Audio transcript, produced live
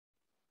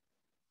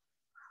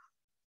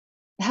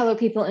Hello,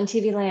 people in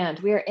TV land.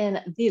 We are in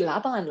the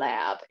Laban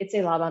lab. It's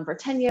a Laban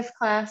Berteniev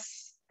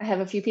class. I have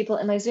a few people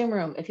in my Zoom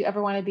room. If you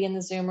ever want to be in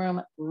the Zoom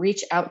room,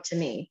 reach out to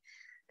me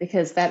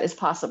because that is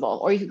possible.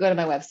 Or you could go to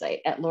my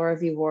website at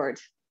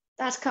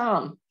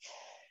lauravward.com.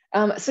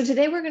 So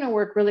today we're going to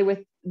work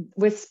really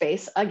with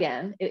space.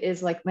 Again, it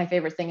is like my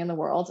favorite thing in the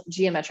world,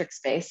 geometric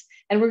space.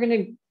 And we're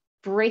going to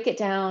break it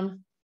down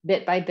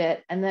bit by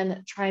bit and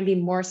then try and be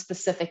more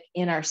specific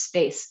in our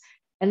space.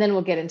 And then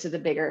we'll get into the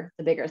bigger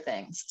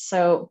things.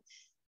 So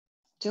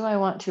do I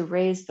want to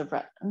raise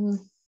the,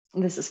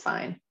 this is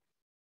fine.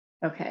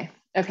 Okay.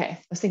 I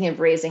was thinking of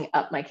raising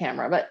up my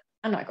camera, but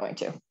I'm not going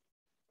to.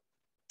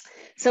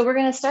 So we're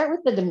going to start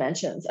with the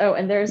dimensions. Oh,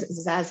 and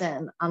there's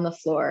Zazen on the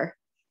floor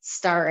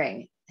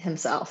starring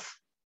himself.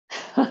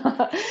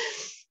 All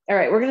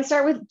right, we're going to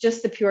start with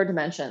just the pure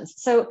dimensions.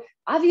 So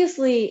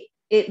obviously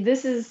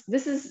this is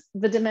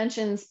the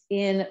dimensions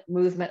in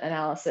movement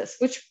analysis,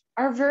 which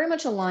are very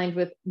much aligned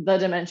with the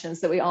dimensions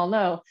that we all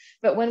know.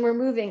 But when we're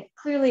moving,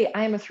 clearly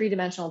I am a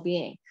three-dimensional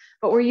being,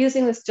 but we're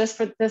using this just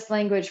for this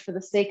language for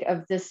the sake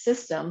of this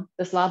system,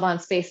 this Laban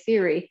space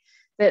theory,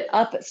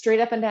 that straight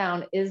up and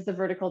down is the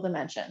vertical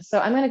dimension. So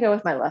I'm going to go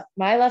with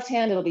my left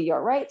hand, it'll be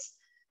your right,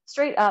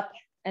 straight up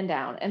and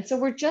down. And so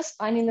we're just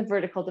finding the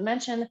vertical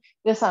dimension.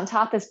 This on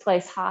top is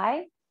place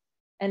high,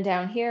 and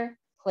down here,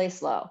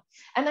 place low.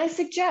 And I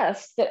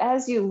suggest that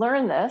as you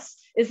learn this,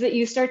 is that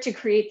you start to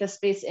create the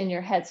space in your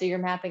head. So you're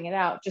mapping it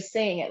out, just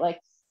saying it like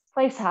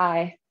place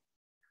high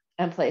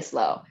and place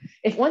low.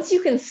 If once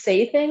you can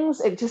say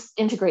things, it just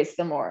integrates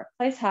them more.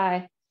 Place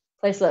high,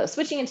 place low.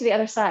 Switching it to the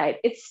other side,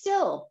 it's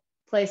still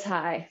place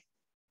high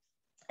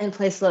and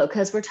place low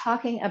because we're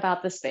talking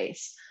about the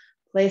space.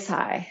 Place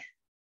high,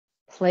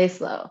 place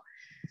low.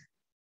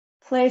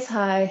 Place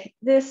high,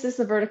 this is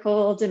the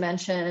vertical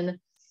dimension.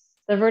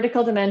 The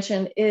vertical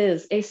dimension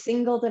is a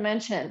single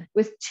dimension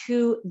with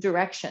two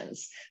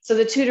directions. So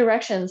the two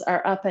directions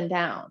are up and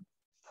down,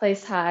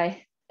 place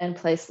high and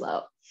place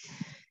low.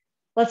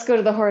 Let's go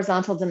to the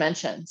horizontal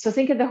dimension. So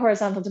think of the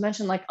horizontal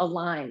dimension like a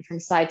line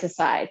from side to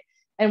side,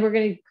 and we're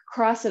going to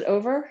cross it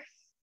over,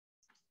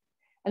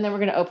 and then we're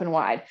going to open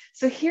wide.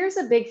 So here's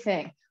a big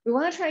thing. We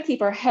want to try to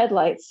keep our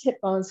headlights,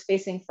 hip bones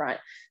facing front.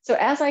 So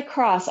as I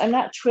cross, I'm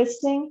not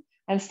twisting,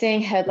 I'm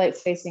staying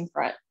headlights facing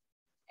front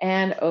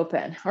and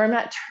open, or I'm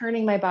not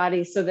turning my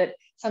body so that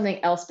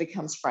something else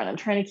becomes front. I'm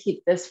trying to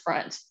keep this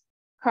front,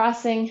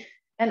 crossing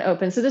and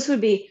open. So this would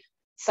be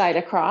side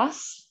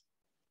across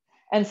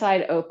and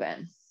side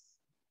open,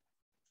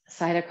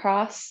 side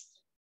across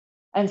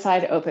and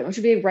side open, which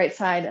would be right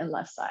side and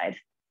left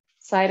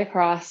side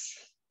across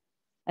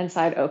and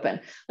side open.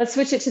 Let's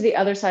switch it to the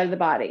other side of the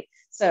body.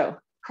 So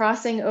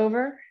crossing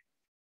over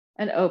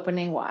and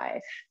opening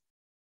wide,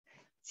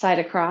 side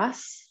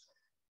across,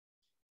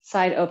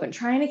 side open,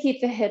 trying to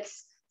keep the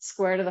hips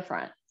square to the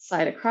front,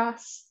 side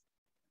across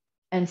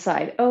and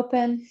side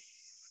open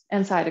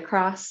and side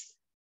across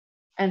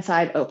and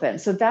side open.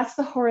 So that's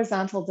the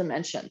horizontal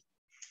dimension.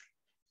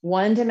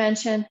 One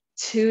dimension,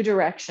 two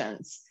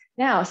directions.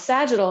 Now,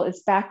 sagittal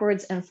is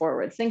backwards and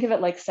forwards. Think of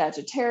it like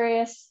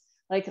Sagittarius,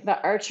 like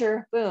the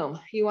archer, boom,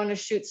 you want to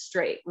shoot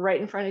straight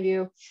right in front of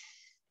you.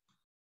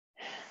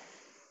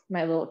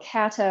 My little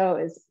Cato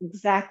is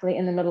exactly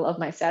in the middle of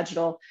my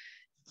sagittal,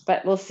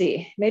 but we'll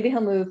see. Maybe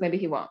he'll move, maybe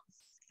he won't.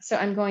 So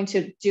I'm going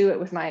to do it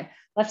with my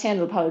left hand.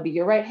 It'll probably be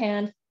your right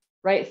hand,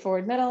 right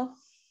forward middle,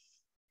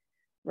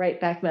 right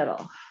back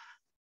middle,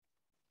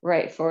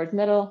 right forward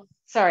middle.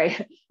 Sorry,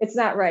 it's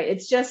not right.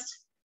 It's just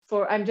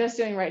I'm just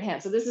doing right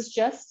hand. So this is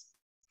just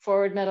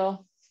forward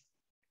middle,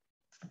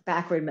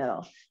 backward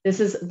middle. This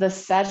is the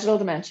sagittal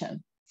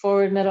dimension,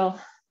 forward middle,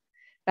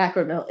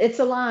 backward middle. It's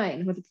a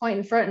line with a point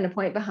in front and a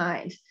point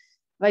behind.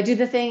 If I do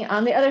the thing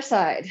on the other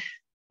side,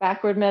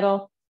 backward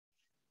middle,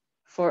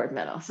 forward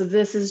middle. So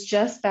this is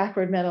just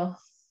backward middle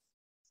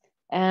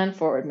and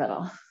forward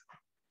middle,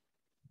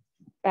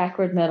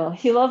 backward middle.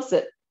 He loves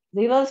it.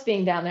 He loves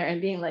being down there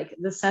and being like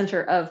the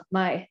center of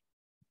my,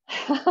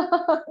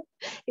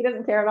 he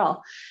doesn't care at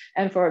all.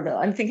 And forward middle.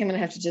 I think I'm gonna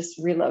have to just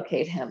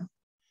relocate him.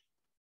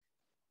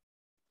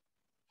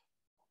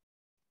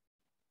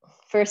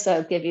 First,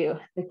 I'll give you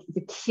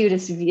the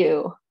cutest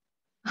view.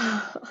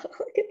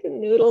 Look at the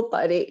noodle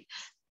buddy.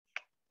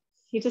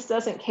 He just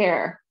doesn't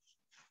care.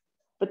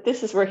 But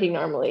this is where he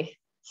normally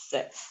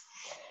sits.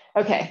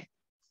 Okay,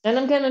 then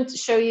I'm going to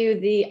show you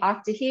the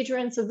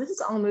octahedron. So this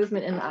is all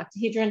movement in the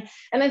octahedron.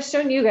 And I've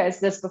shown you guys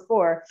this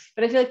before,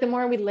 but I feel like the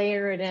more we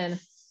layer it in,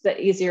 the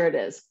easier it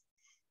is.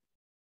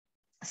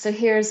 So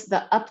here's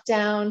the up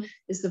down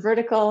is the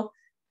vertical,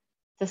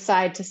 the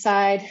side to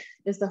side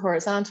is the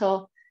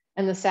horizontal,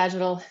 and the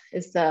sagittal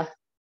is the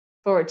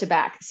forward to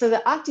back. So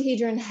the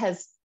octahedron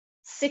has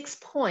 6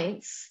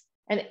 points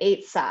and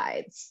 8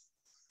 sides.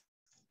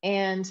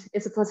 And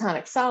it's a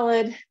platonic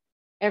solid.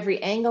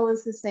 Every angle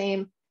is the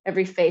same.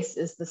 Every face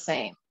is the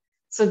same.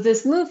 So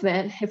this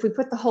movement, if we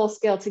put the whole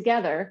scale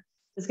together,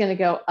 is going to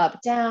go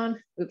up, down,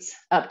 oops,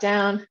 up,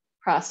 down,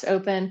 crossed,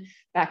 open,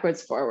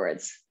 backwards,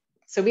 forwards.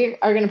 So we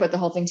are going to put the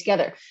whole thing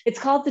together. It's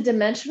called the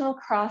dimensional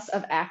cross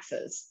of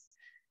axes.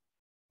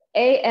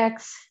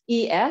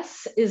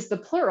 AXES is the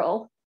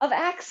plural of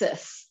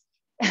axis.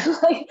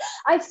 Like,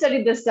 I've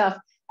studied this stuff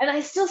and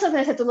I still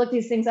sometimes have to look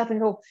these things up and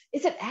go,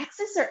 is it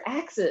axis or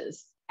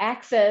axes?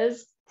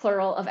 Axes,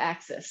 plural of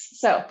axis.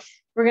 So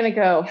we're gonna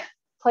go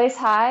place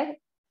high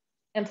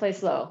and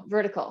place low,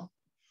 vertical.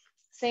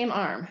 Same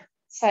arm,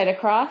 side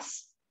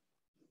across,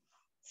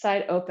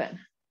 side open,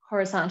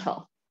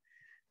 horizontal.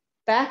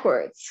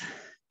 Backwards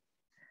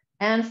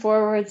and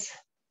forwards,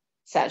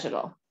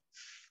 sagittal.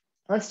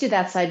 Let's do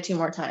that side 2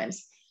 more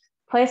times.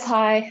 Place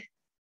high,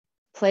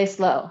 place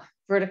low,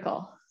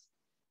 vertical.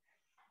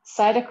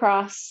 Side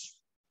across,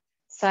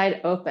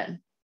 side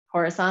open,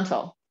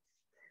 horizontal.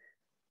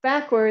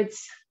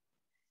 Backwards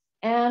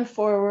and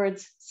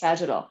forwards,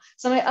 sagittal.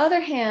 So my other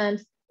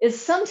hand is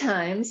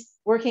sometimes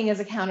working as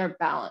a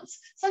counterbalance.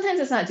 Sometimes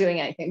it's not doing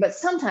anything, but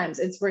sometimes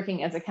it's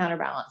working as a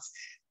counterbalance.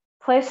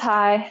 Place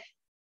high,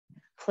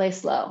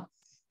 place low.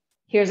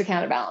 Here's a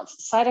counterbalance.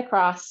 Side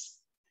across,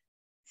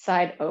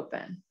 side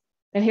open.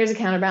 And here's a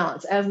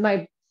counterbalance. As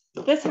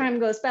this arm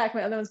goes back,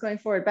 my other one's going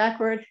forward,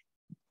 backward,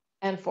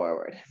 and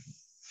forward.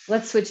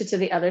 Let's switch it to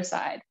the other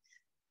side.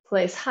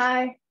 Place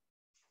high,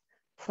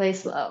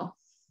 place low.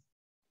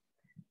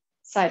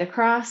 Side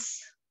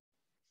across,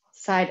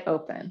 side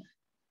open.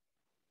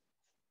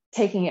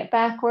 Taking it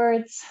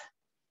backwards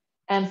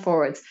and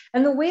forwards.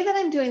 And the way that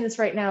I'm doing this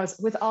right now is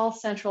with all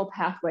central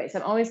pathways.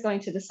 I'm always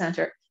going to the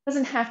center. It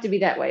doesn't have to be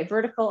that way.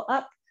 Vertical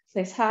up,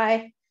 place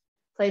high,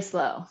 place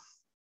low.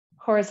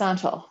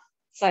 Horizontal,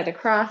 side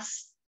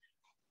across,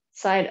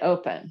 side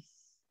open.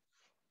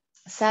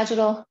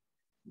 Sagittal,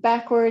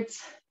 backwards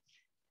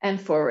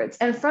and forwards.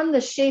 And from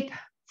the shape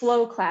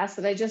flow class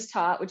that I just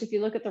taught, which if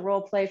you look at the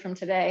role play from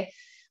today,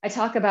 I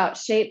talk about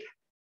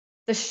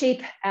the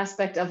shape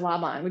aspect of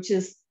Laban, which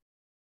is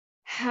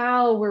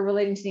how we're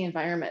relating to the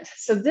environment.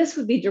 So this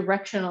would be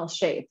directional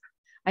shape.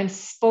 I'm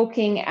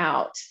spoking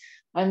out,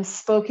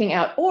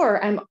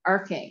 or I'm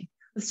arcing.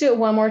 Let's do it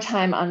one more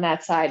time on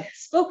that side,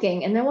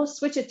 spoking, and then we'll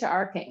switch it to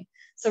arcing.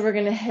 So we're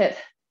gonna hit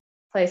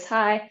place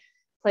high,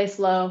 place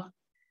low,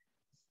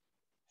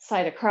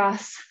 side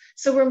across.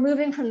 So we're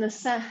moving from the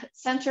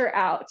center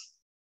out.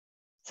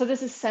 So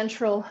this is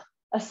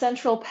a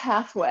central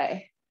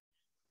pathway.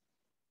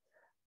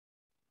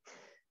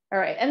 All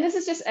right, and this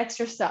is just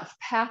extra stuff.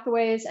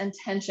 Pathways and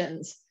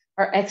tensions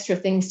are extra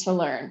things to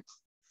learn.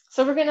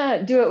 So we're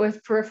gonna do it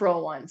with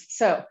peripheral ones.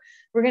 So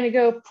we're gonna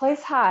go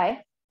place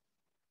high,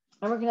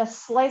 and we're gonna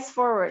slice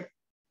forward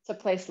to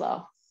place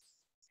low.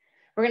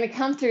 We're gonna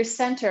come through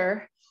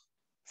center,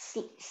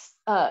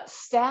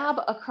 stab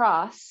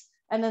across,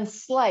 and then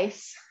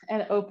slice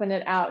and open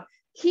it out.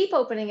 Keep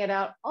opening it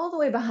out all the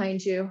way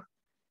behind you,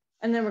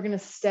 and then we're gonna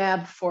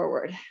stab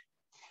forward.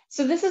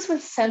 So this is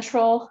with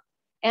central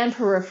and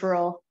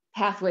peripheral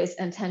pathways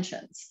and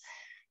tensions.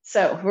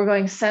 So we're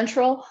going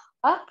central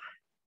up,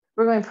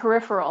 we're going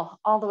peripheral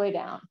all the way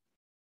down.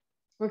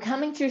 We're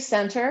coming through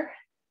center,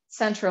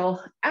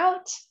 central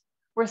out,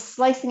 we're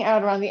slicing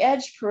out around the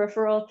edge,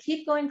 peripheral,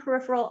 keep going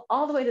peripheral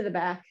all the way to the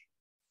back,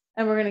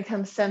 and we're gonna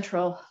come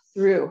central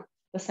through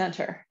the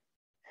center.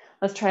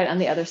 Let's try it on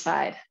the other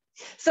side.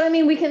 So, I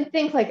mean, we can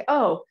think like,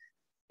 oh,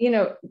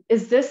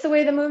 is this the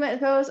way the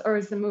movement goes, or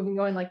is the movement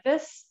going like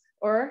this,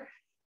 or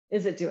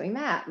is it doing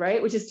that,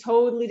 right? Which is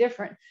totally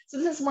different. So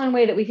this is one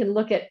way that we can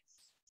look at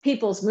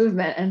people's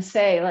movement and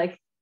say, like,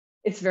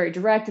 it's very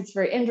direct, it's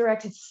very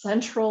indirect, it's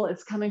central,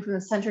 it's coming from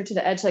the center to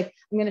the edge. Like,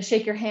 I'm gonna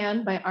shake your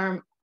hand, my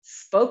arm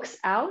spokes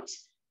out,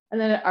 and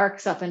then it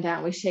arcs up and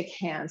down. We shake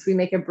hands, we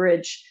make a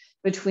bridge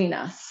between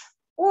us.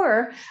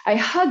 Or I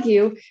hug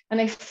you and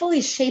I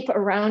fully shape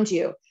around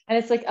you. And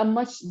it's like a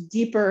much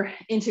deeper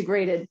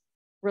integrated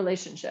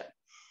relationship.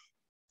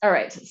 All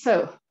right,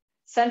 so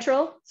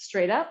central,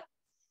 straight up.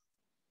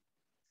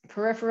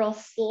 Peripheral,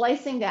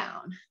 slicing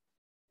down.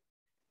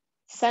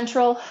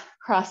 Central,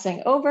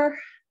 crossing over.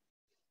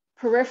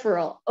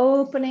 Peripheral,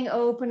 opening,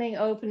 opening,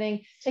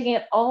 opening, taking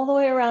it all the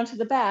way around to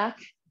the back,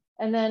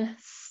 and then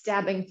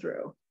stabbing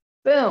through.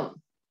 Boom.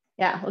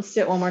 Yeah, let's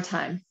do it one more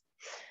time.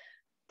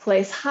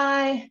 Place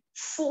high,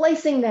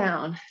 slicing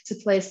down to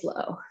place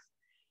low.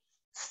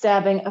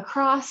 Stabbing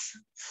across,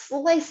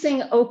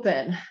 slicing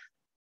open.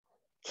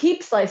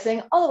 Keep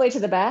slicing all the way to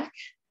the back,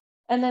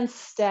 and then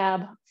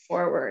stab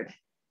forward.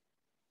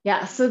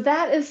 Yeah, so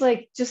that is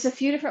like just a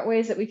few different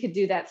ways that we could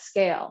do that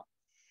scale.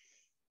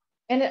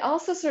 And it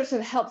also sort of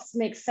helps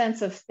make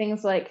sense of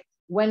things like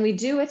when we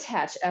do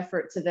attach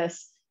effort to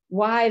this,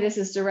 why this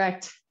is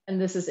direct and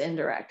this is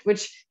indirect,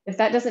 which if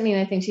that doesn't mean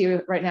anything to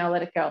you right now,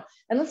 let it go.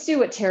 And let's do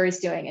what Terry's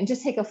doing and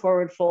just take a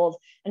forward fold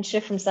and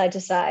shift from side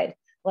to side.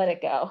 Let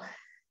it go.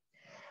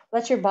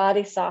 Let your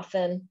body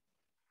soften.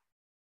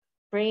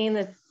 Bringing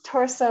the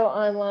torso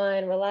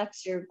online,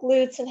 relax your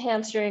glutes and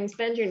hamstrings,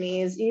 bend your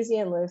knees, easy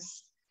and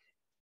loose.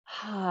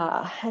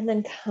 And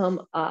then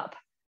come up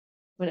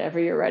whenever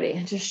you're ready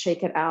and just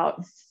shake it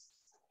out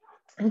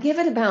and give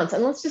it a bounce.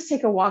 And let's just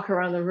take a walk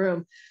around the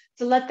room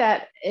to let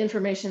that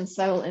information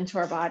settle into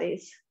our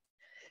bodies.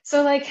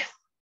 So like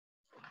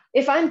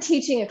if I'm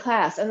teaching a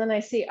class and then I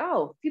see,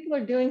 oh, people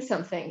are doing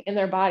something in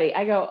their body,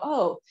 I go,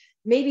 oh,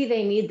 maybe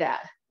they need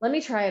that. Let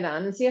me try it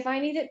on and see if I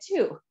need it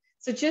too.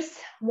 So just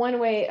one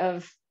way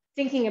of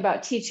thinking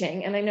about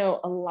teaching. And I know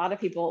a lot of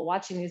people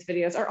watching these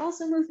videos are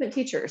also movement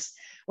teachers,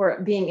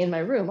 or being in my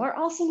room are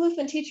also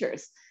movement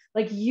teachers.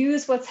 Like,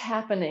 use what's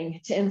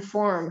happening to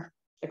inform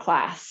the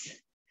class.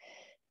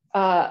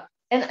 And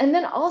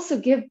then also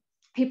give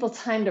people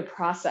time to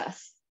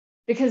process,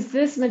 because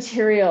this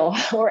material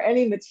or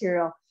any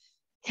material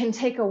can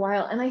take a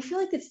while. And I feel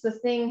like it's the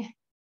thing,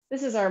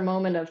 this is our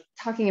moment of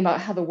talking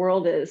about how the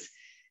world is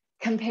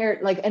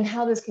compared, like, and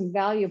how this can be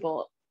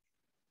valuable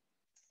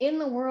in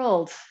the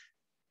world,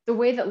 the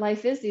way that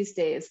life is these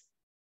days.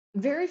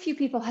 Very few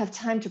people have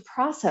time to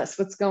process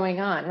what's going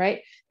on,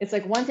 right? It's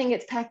like one thing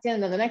gets packed in,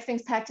 and then the next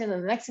thing's packed in,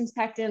 and the next thing's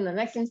packed in, and the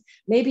next thing's,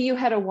 maybe you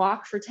had a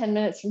walk for 10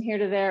 minutes from here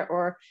to there,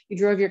 or you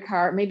drove your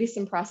car, maybe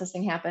some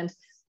processing happened,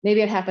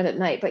 maybe it happened at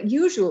night, but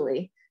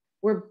usually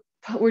we're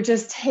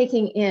just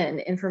taking in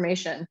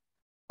information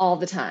all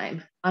the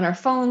time on our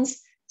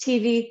phones,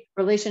 TV,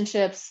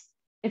 relationships.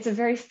 It's a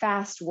very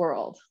fast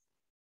world.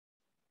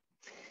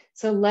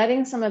 So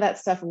letting some of that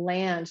stuff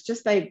land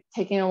just by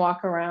taking a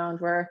walk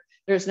around where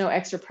there's no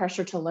extra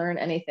pressure to learn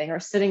anything, or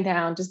sitting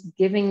down, just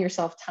giving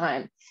yourself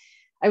time.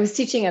 I was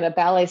teaching at a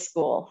ballet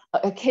school,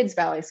 a kids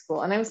ballet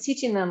school, and I was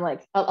teaching them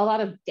like a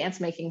lot of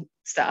dance making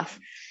stuff.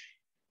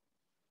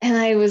 And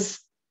I was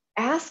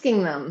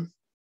asking them,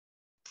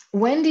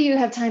 when do you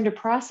have time to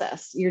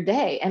process your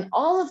day? And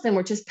all of them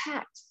were just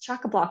packed,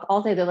 chock-a-block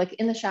all day. They're like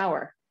in the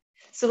shower.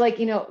 So like,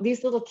 you know,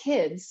 these little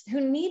kids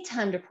who need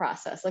time to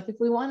process, like if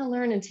we want to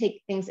learn and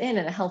take things in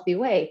a healthy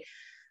way,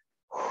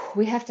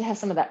 we have to have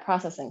some of that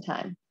processing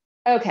time.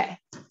 Okay,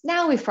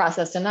 now we've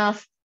processed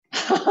enough.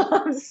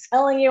 I'm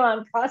selling you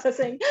on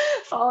processing,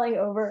 falling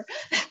over.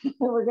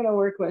 We're going to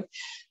work with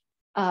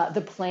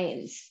the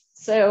planes.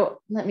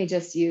 So let me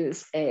just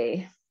use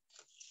my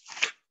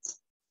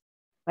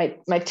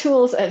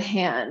tools at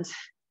hand.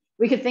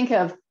 We could think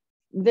of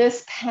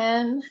this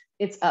pen,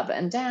 it's up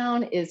and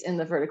down, is in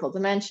the vertical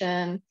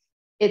dimension.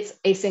 It's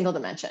a single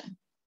dimension.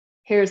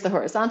 Here's the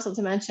horizontal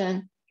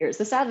dimension. Here's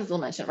the sagittal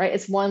dimension, right?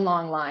 It's one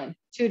long line,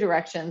 two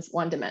directions,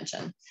 one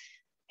dimension.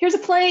 Here's a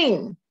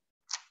plane.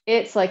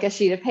 It's like a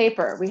sheet of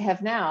paper. We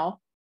have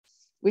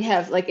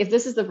like, if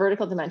this is the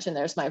vertical dimension,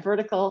 there's my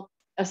vertical,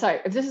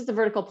 if this is the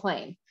vertical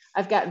plane,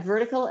 I've got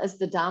vertical as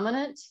the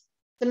dominant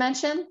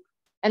dimension,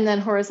 and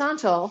then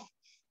horizontal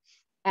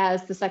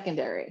as the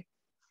secondary.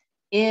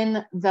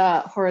 In the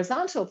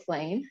horizontal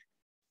plane,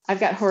 I've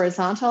got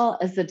horizontal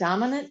as the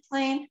dominant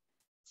plane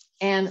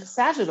and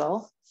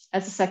sagittal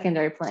as the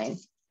secondary plane.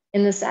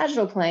 In the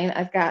sagittal plane,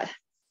 I've got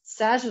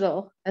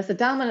sagittal as the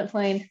dominant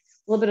plane,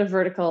 a little bit of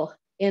vertical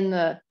in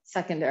the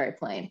secondary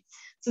plane.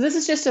 So this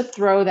is just to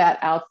throw that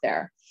out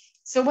there.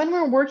 So when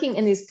we're working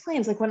in these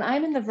planes, like when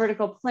I'm in the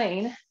vertical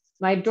plane,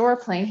 my door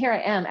plane, here I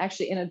am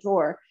actually in a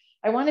door,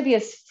 I want to be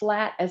as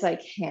flat as I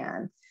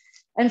can.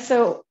 And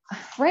so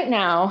right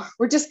now,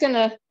 we're just going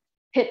to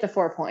hit the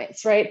 4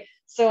 points, right?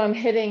 So I'm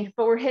hitting,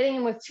 but we're hitting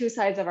them with two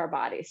sides of our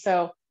body.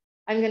 So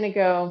I'm going to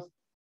go,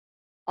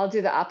 I'll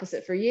do the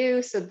opposite for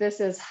you. So this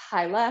is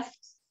high left,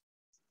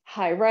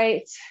 high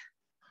right,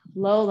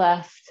 low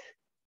left,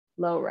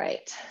 low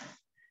right,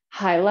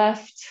 high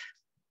left,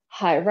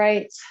 high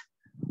right,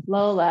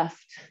 low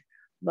left,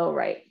 low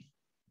right.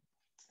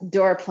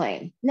 Door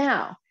plane.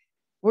 Now,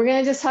 we're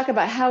going to just talk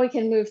about how we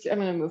can move through. I'm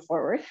going to move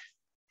forward.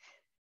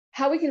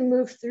 How we can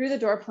move through the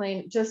door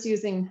plane just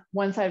using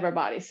one side of our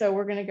body. So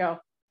we're going to go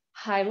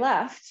high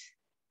left.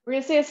 We're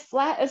going to stay as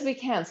flat as we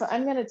can. So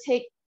I'm going to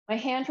take my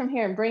hand from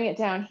here and bring it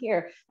down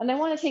here. And I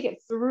want to take it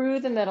through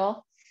the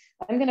middle.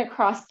 I'm going to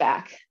cross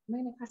back. Am I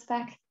going to cross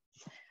back?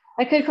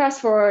 I could cross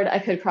forward. I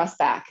could cross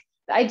back.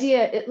 The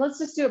idea, let's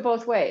just do it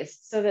both ways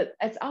so that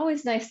it's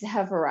always nice to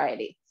have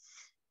variety.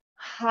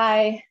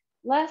 High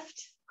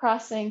left,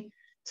 crossing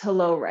to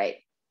low right.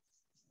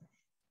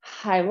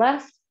 High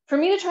left. For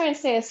me to try and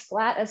stay as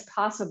flat as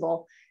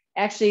possible,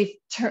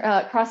 actually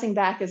crossing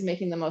back is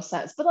making the most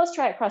sense, but let's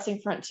try it crossing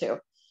front too.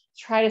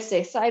 Try to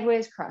stay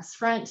sideways, cross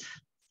front,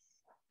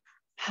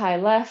 high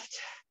left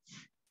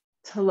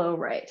to low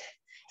right.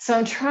 So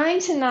I'm trying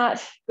to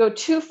not go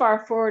too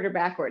far forward or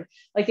backward.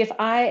 Like if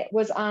I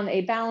was on a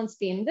balance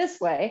beam this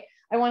way,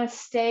 I want to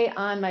stay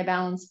on my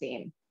balance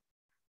beam,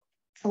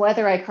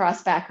 whether I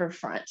cross back or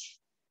front.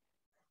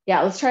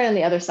 Yeah, let's try it on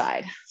the other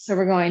side. So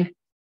we're going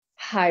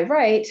high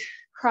right,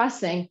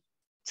 crossing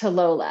to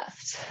low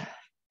left,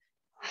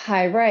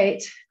 high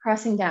right,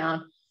 crossing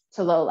down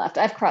to low left.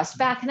 I've crossed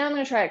back. Now I'm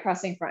going to try it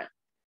crossing front.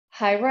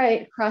 High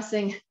right,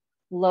 crossing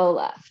low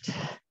left,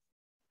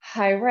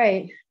 high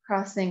right,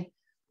 crossing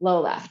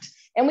low left.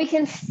 And we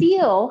can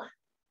feel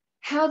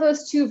how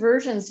those two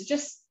versions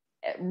just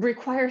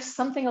require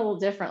something a little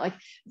different. Like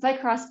if I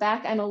cross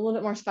back, I'm a little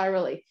bit more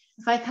spirally.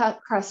 If I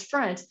cross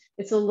front,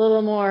 it's a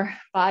little more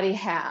body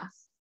half.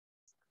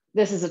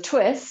 This is a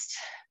twist.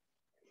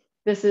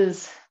 This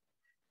is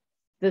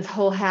this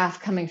whole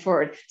half coming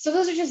forward. So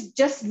those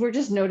are we're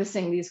just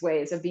noticing these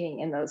ways of being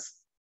in those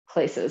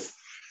places.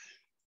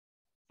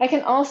 I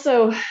can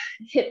also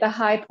hit the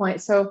high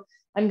point. So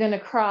I'm going to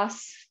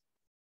cross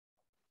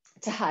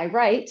to high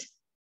right.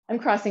 I'm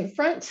crossing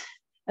front.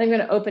 And I'm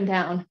going to open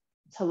down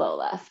to low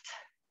left.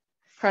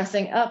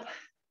 Crossing up,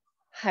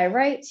 high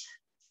right,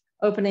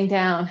 opening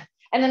down.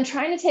 And I'm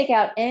trying to take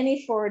out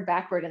any forward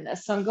backward in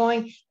this. So I'm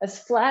going as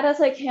flat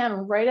as I can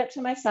right up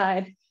to my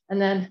side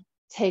and then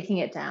taking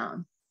it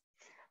down.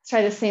 Let's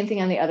try the same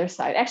thing on the other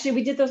side. Actually,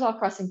 we did those all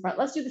crossing front.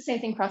 Let's do the same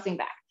thing crossing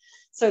back.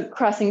 So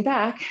crossing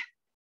back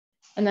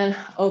and then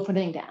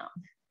opening down.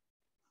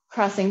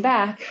 Crossing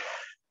back,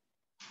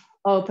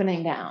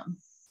 opening down.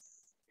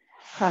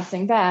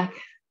 Crossing back,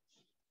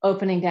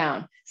 opening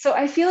down. So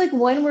I feel like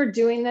when we're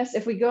doing this,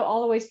 if we go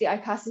all the way to the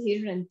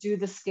icosahedron and do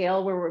the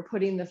scale where we're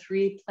putting the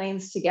three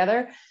planes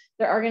together,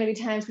 there are going to be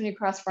times when you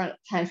cross front,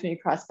 times when you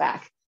cross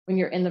back, when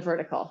you're in the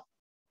vertical.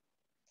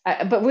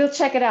 But we'll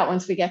check it out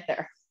once we get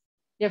there.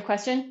 You have a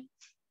question?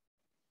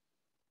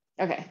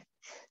 Okay.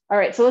 All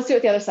right, so let's do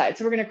it the other side.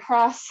 So we're going to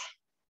cross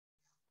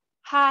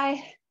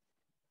high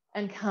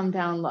and come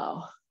down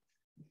low.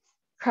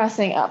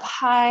 Crossing up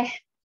high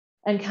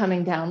and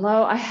coming down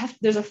low.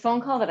 There's a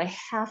phone call that I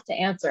have to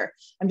answer.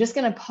 I'm just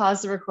going to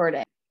pause the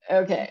recording.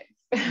 Okay.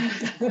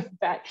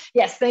 Back.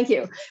 Yes, thank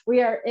you.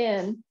 We are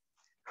in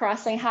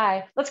crossing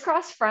high. Let's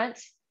cross front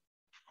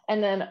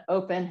and then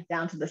open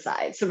down to the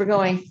side. So we're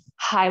going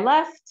high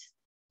left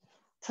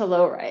to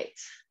low right.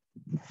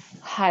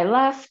 High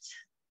left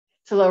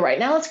to low right.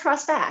 Now let's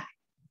cross back.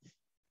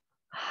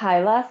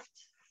 High left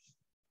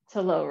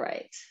to low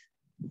right.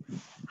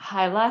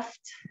 High left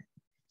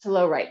to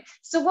low right.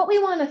 So what we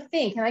want to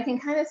think, and I can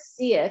kind of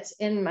see it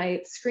in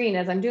my screen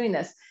as I'm doing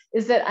this,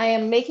 is that I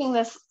am making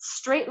this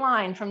straight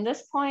line from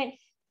this point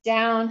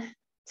down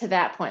to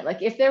that point.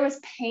 Like if there was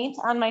paint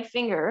on my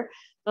finger,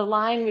 the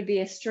line would be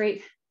a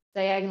straight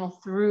diagonal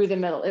through the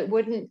middle. It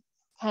wouldn't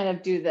kind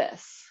of do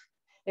this.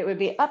 It would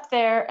be up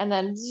there and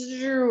then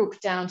zoop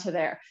down to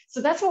there.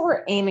 So that's what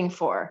we're aiming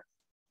for.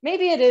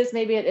 Maybe it is,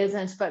 maybe it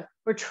isn't, but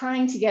we're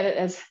trying to get it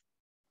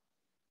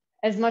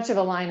as much of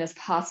a line as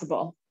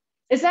possible.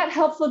 Is that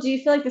helpful? Do you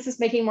feel like this is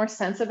making more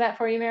sense of that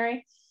for you,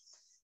 Mary?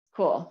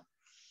 Cool.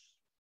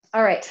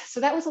 All right,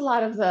 so that was a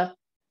lot of the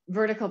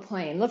vertical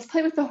plane. Let's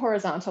play with the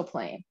horizontal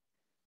plane.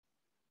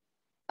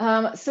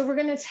 So we're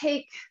gonna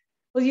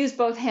we'll use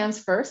both hands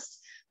first.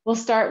 We'll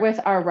start with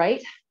our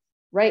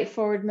right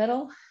forward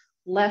middle,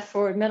 left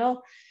forward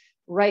middle,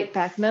 right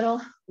back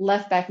middle,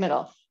 left back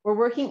middle. We're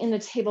working in the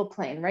table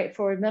plane, right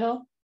forward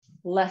middle,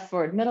 left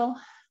forward middle,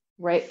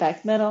 right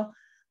back middle,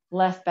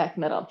 left back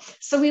middle.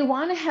 So we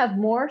want to have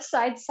more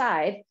side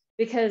side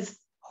because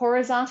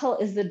horizontal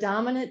is the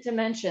dominant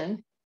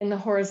dimension in the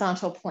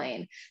horizontal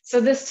plane.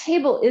 So this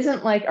table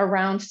isn't like a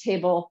round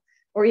table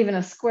or even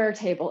a square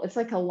table. It's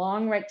like a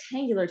long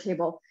rectangular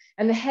table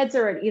and the heads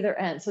are at either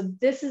end. So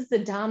this is the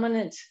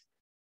dominant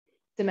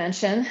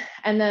dimension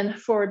and then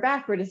forward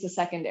backward is the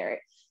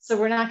secondary. So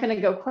we're not going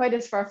to go quite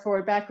as far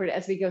forward backward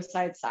as we go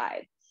side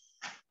side,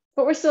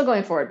 but we're still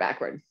going forward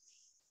backward.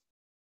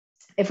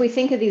 If we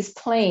think of these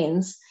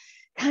planes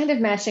kind of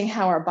matching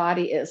how our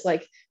body is,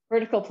 like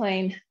vertical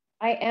plane,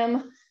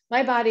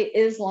 my body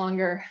is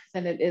longer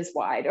than it is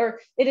wide, or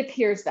it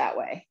appears that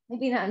way.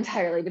 Maybe not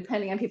entirely,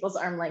 depending on people's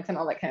arm length and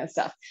all that kind of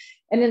stuff.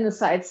 And in the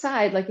side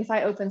side, like if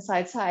I open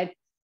side side,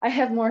 I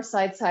have more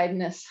side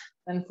sideness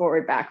than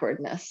forward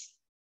backwardness.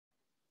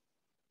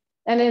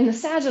 And in the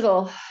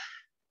sagittal,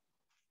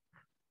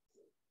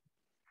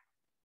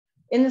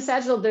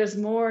 there's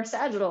more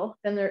sagittal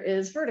than there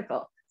is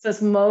vertical. So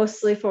it's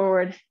mostly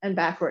forward and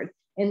backward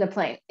in the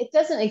plane. It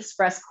doesn't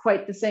express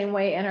quite the same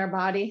way in our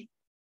body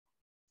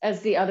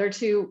as the other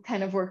two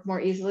kind of work more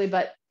easily,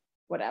 but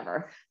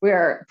whatever.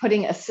 We're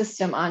putting a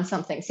system on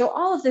something. So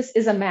all of this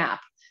is a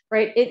map,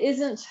 right? It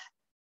isn't,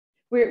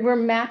 we're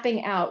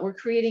mapping out, we're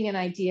creating an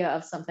idea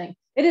of something.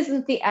 It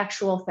isn't the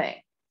actual thing.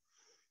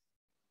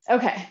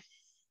 Okay,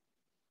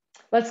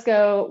 let's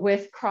go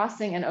with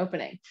crossing and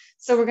opening.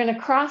 So we're gonna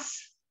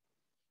cross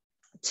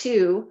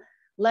to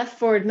left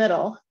forward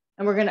middle,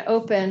 and we're gonna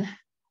open,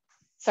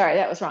 sorry,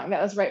 that was wrong.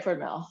 That was right forward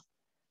middle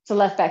to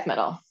left back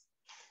middle.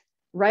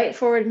 Right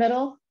forward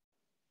middle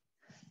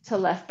to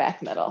left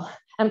back middle.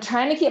 I'm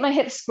trying to keep my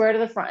hips square to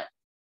the front.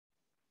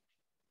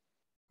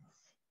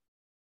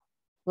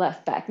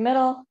 Left back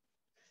middle,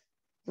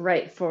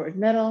 right forward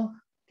middle,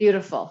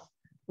 beautiful.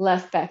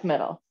 Left back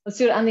middle. Let's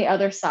do it on the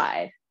other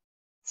side.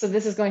 So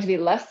this is going to be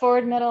left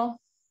forward middle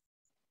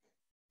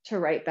to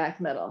right back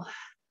middle.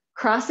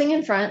 Crossing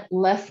in front,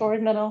 left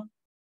forward middle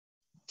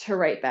to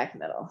right back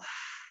middle.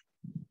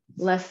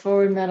 Left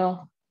forward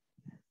middle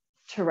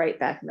to right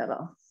back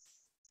middle.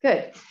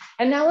 Good.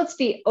 And now let's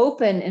be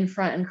open in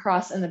front and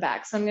cross in the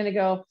back. So I'm going to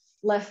go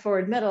left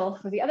forward middle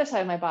with the other side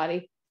of my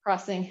body,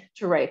 crossing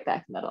to right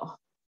back middle.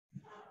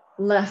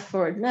 Left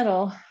forward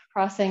middle,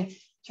 crossing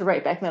to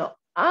right back middle.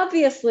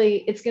 Obviously,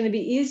 it's going to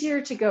be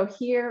easier to go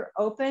here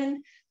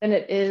open than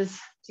it is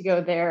to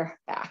go there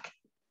back.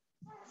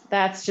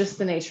 That's just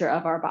the nature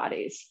of our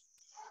bodies.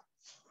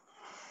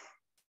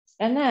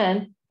 And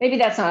then maybe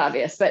that's not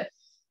obvious, but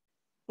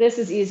this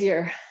is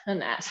easier than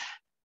that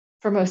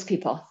for most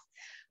people.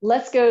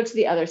 Let's go to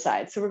the other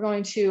side. So we're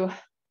going to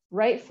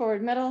right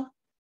forward middle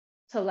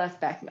to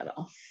left back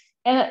middle.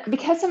 And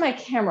because of my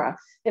camera,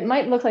 it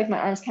might look like my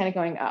arm's kind of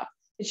going up.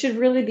 It should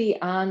really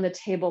be on the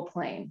table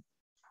plane.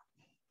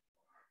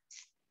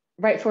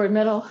 Right forward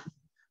middle,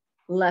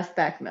 left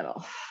back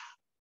middle.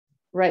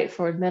 Right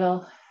forward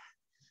middle,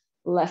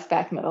 left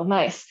back middle.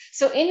 Nice.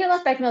 So in your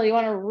left back middle, you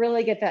want to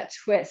really get that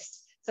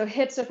twist. So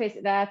hips are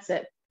facing, that's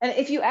it. And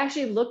if you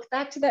actually look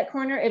back to that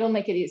corner, it'll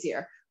make it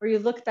easier. Or you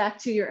look back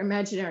to your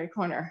imaginary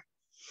corner.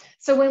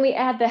 So when we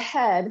add the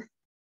head,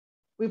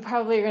 we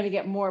probably are going to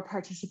get more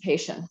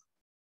participation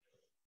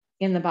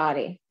in the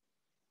body.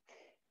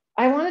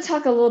 I want to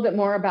talk a little bit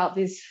more about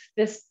this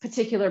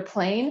particular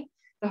plane,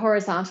 the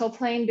horizontal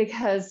plane,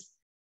 because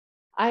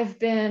I've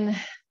been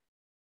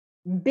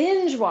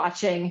binge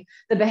watching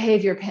the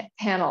behavior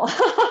panel.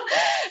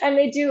 And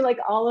they do like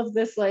all of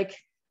this like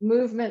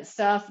movement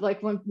stuff,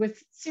 like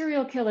with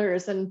serial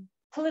killers and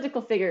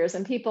political figures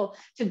and people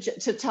to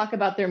talk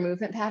about their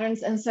movement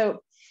patterns. And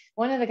so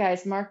one of the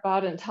guys, Mark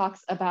Bowden,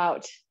 talks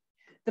about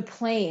the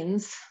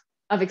planes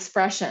of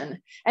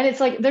expression. And it's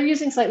like, they're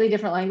using slightly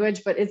different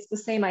language, but it's the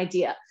same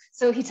idea.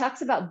 So he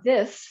talks about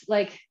this,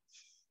 like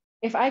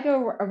if I go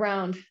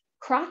around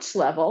crotch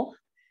level,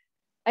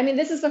 I mean,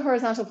 this is the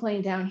horizontal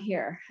plane down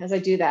here as I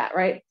do that,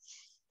 right?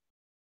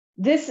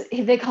 This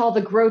they call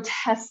the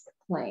grotesque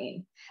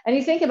plane. And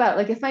you think about it,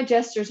 like if my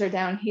gestures are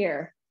down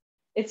here,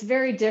 it's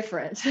very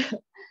different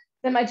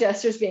than my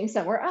gestures being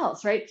somewhere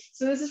else, right?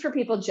 So this is for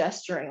people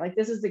gesturing, like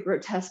this is the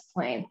grotesque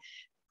plane.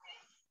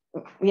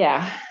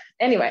 Yeah,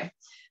 anyway,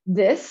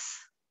 this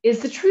is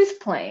the truth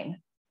plane.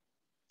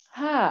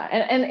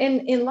 And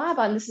in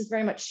Laban, this is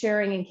very much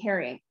sharing and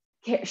carrying,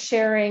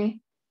 sharing,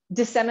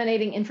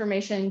 disseminating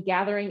information,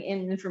 gathering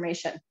in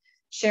information,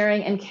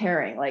 sharing and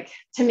caring. Like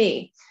to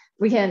me,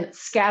 we can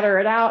scatter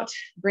it out,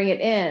 bring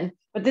it in,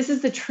 but this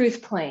is the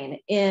truth plane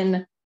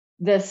in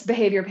this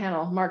behavior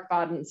panel, Mark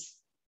Bowden's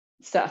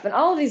stuff. And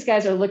all of these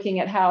guys are looking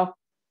at how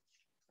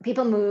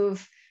people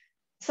move.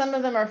 Some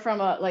of them are from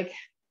like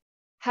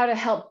how to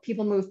help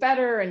people move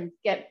better and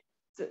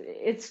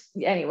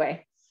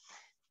anyway,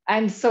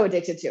 I'm so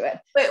addicted to it.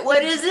 Wait,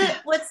 what is it?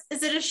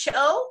 Is it a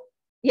show?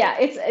 Yeah,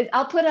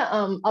 I'll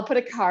put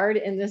a card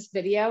in this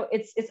video.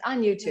 It's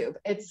on YouTube.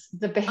 It's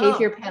the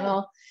behavior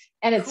panel,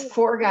 and it's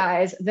 4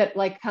 guys that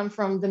like come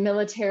from the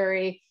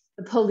military,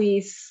 the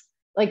police,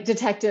 like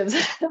detectives,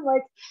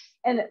 like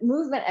and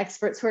movement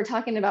experts who are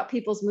talking about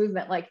people's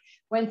movement, like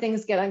when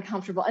things get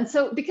uncomfortable. And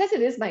so because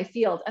it is my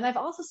field, and I've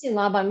also seen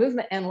Laban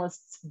movement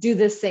analysts do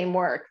this same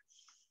work.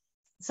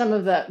 Some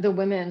of the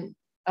women,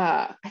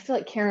 I feel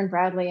like Karen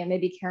Bradley and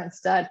maybe Karen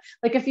Studd,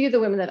 like a few of the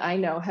women that I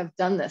know have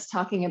done this,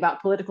 talking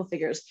about political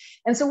figures.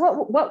 And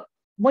so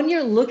when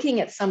you're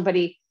looking at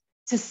somebody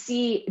to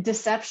see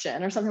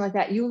deception or something like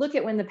that, you look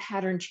at when the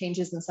pattern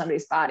changes in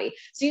somebody's body.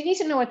 So you need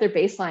to know what their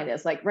baseline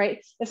is like,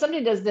 right? If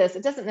somebody does this,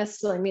 it doesn't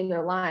necessarily mean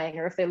they're lying,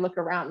 or if they look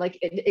around, like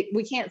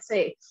we can't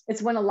say.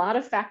 It's when a lot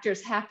of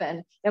factors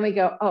happen, then we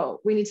go,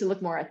 oh, we need to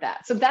look more at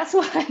that. So that's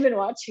why I've been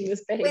watching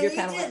this behavior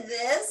panel. When you did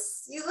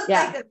this, you look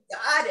like a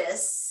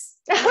goddess.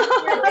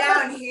 You're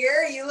down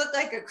here, you look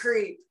like a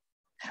creep.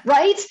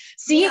 Right?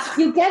 See,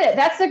 you get it.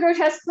 That's the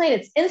grotesque plane.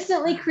 It's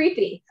instantly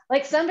creepy.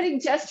 Like somebody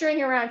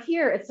gesturing around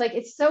here, it's like,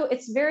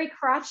 it's very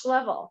crotch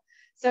level.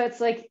 So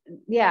it's like,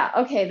 yeah,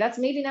 okay, that's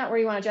maybe not where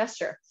you want to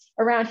gesture.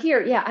 Around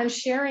here, yeah, I'm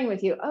sharing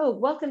with you. Oh,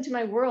 welcome to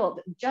my world,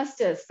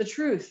 justice, the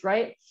truth,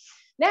 right?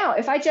 Now,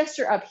 if I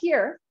gesture up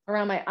here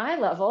around my eye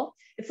level,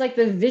 it's like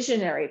the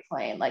visionary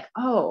plane, like,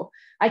 oh,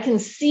 I can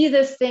see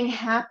this thing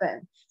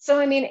happen. So,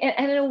 I mean,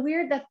 and in a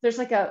weird, that there's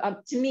like to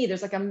me,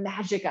 there's like a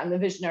magic on the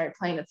visionary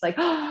plane. It's like,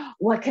 oh,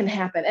 what can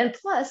happen? And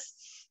plus,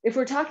 if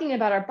we're talking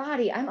about our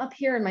body, I'm up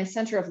here in my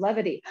center of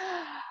levity.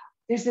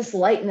 There's this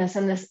lightness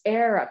and this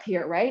air up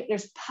here, right?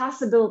 There's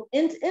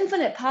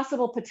infinite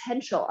possible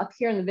potential up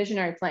here in the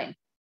visionary plane.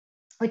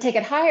 We take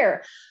it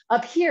higher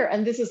up here,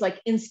 and this is like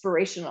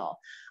inspirational.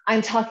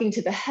 I'm talking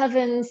to the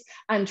heavens,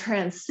 I'm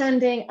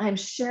transcending, I'm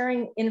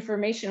sharing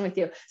information with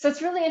you. So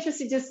it's really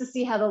interesting just to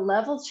see how the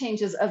level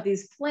changes of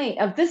this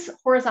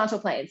horizontal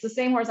plane. It's the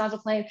same horizontal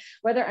plane,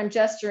 whether I'm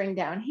gesturing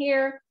down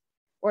here,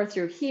 or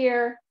through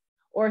here,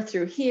 or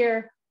through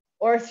here,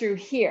 or through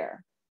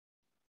here.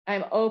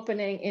 I'm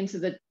opening into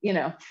the,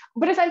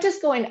 but if I'm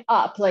just going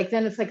up, like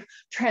then it's like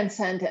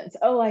transcendence.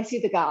 Oh, I see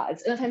the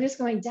gods. And if I'm just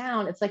going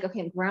down, it's like, okay,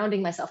 I'm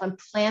grounding myself. I'm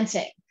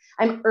planting,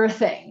 I'm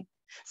earthing.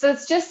 So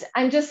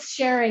I'm just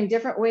sharing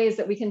different ways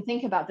that we can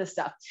think about this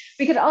stuff.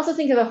 We could also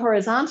think of the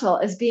horizontal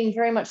as being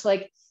very much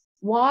like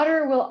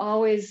water will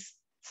always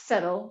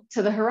settle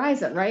to the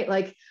horizon, right?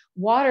 Like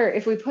water,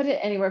 if we put it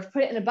anywhere, if we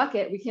put it in a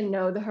bucket, we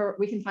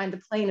can find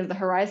the plane of the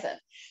horizon.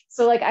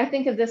 So like, I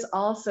think of this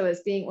also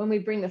as being, when we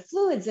bring the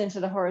fluids into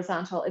the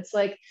horizontal, it's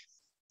like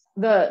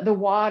the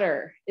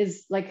water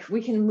is like,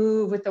 we can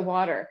move with the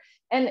water.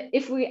 And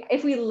if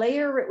we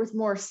layer it with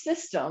more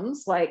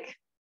systems, like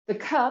the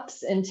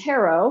cups in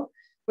tarot,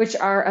 which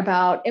are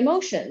about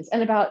emotions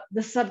and about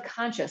the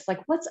subconscious, like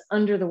what's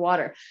under the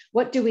water?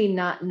 What do we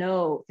not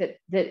know that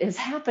is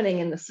happening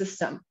in the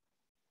system?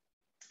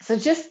 So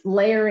just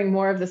layering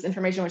more of this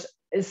information, which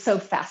is so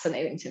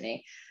fascinating to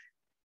me.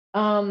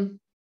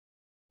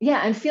 Yeah,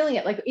 I'm feeling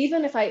it. Like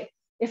even if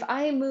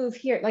I move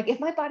here, like if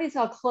my body's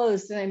all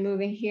closed and I'm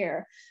moving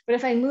here, but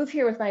if I move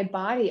here with my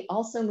body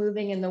also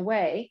moving in the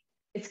way,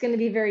 it's going to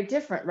be very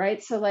different,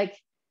 right? So like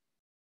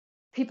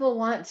people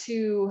want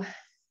to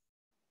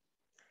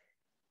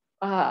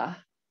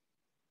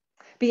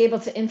be able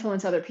to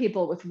influence other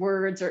people with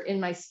words or in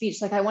my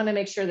speech. Like I want to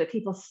make sure that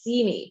people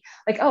see me.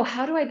 Like, oh,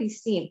 how do I be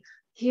seen?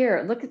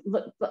 Here, look,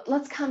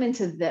 let's come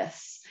into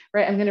this,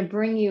 right? I'm going to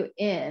bring you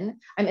in.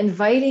 I'm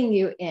inviting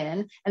you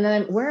in. And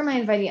then where am I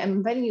inviting you? I'm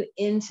inviting you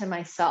into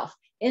myself,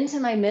 into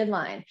my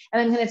midline.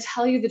 And I'm going to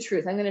tell you the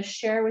truth. I'm going to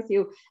share with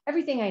you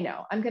everything I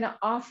know. I'm going to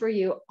offer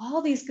you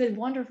all these good,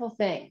 wonderful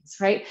things,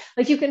 right?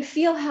 Like you can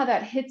feel how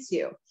that hits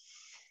you.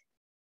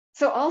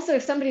 So also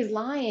if somebody's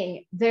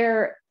lying,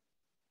 their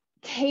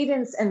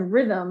cadence and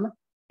rhythm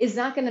is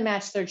not going to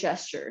match their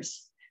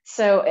gestures.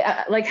 So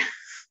like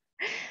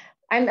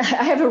I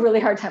have a really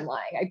hard time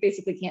lying. I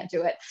basically can't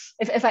do it.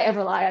 If I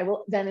ever lie, I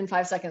will then in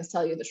 5 seconds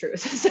tell you the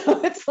truth.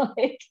 So it's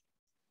like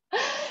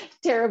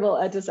terrible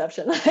at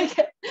deception, like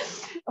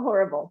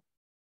horrible.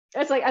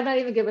 It's like, I'm not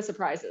even good with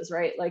surprises,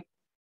 right? Like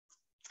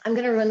I'm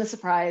going to ruin the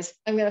surprise.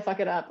 I'm going to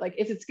fuck it up. Like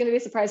if it's going to be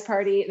a surprise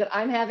party that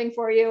I'm having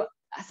for you,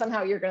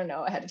 somehow you're going to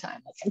know ahead of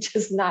time. Like I'm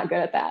just not good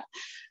at that.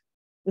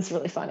 It's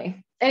really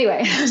funny.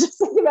 Anyway, just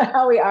thinking about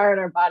how we are in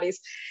our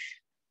bodies.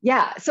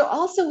 Yeah. So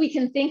also we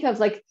can think of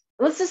like,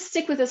 let's just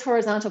stick with this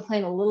horizontal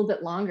plane a little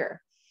bit longer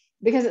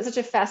because it's such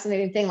a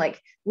fascinating thing.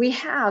 Like we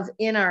have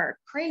in our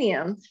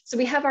cranium, so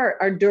we have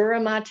our dura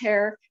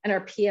mater and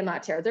our pia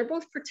mater. They're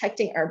both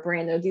protecting our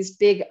brain. They're these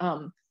big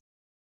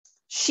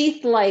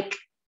sheath-like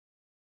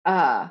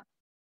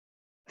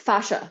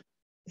fascia,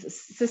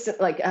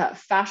 like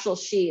fascial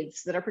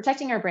sheaths that are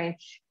protecting our brain.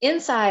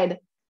 Inside,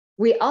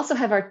 we also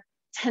have our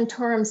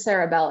tentorium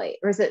cerebelli,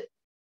 or is it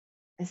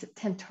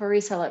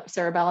tentori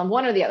cerebellum,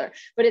 one or the other,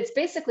 but it's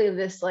basically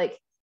this like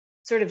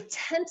sort of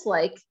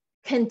tent-like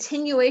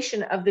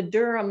continuation of the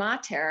dura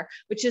mater,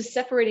 which is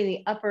separating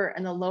the upper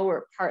and the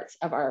lower parts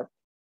of our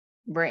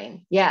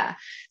brain. Yeah.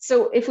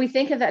 So if we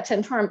think of that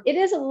tentorium, it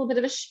is a little bit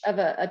of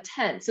a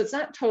tent. So it's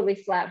not totally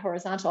flat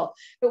horizontal,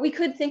 but we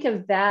could think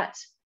of that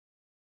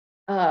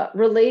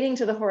relating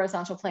to the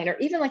horizontal plane, or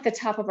even like the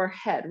top of our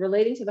head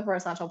relating to the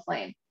horizontal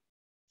plane.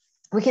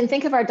 We can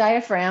think of our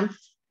diaphragm.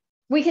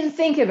 We can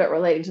think of it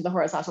relating to the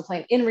horizontal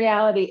plane. In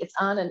reality, it's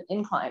on an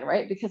incline,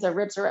 right? Because our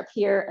ribs are up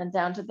here and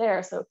down to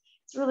there. So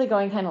it's really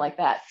going kind of like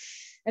that.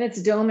 And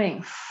it's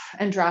doming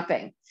and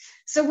dropping.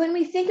 So when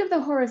we think of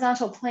the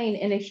horizontal plane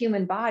in a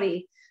human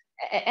body,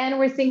 and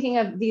we're thinking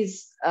of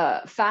these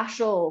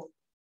fascial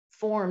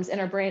forms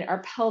in our brain, our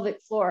pelvic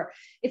floor,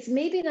 it's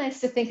maybe nice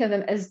to think of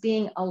them as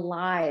being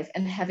alive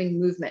and having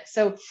movement.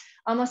 So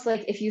almost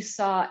like if you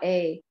saw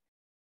a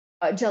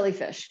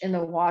jellyfish in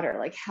the water,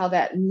 like how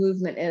that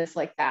movement is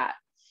like that.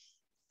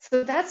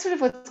 So that's sort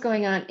of what's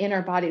going on in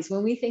our bodies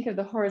when we think of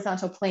the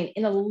horizontal plane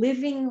in a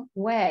living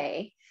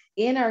way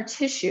in our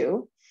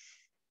tissue.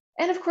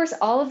 And of course,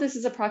 all of this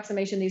is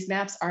approximation. These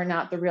maps are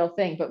not the real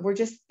thing, but we're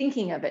just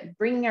thinking of it,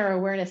 bringing our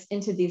awareness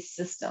into these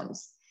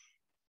systems.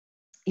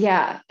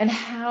 Yeah. And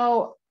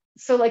how,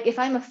 so like if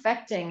I'm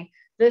affecting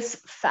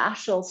this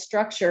fascial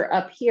structure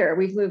up here,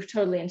 we've moved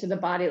totally into the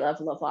body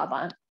level of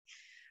Laban.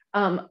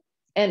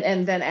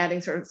 And then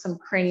adding sort of some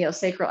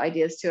craniosacral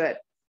ideas to it.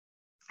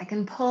 I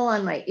can pull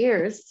on my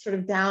ears sort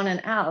of down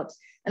and out,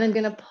 and I'm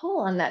going to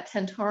pull on that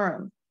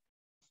tentorium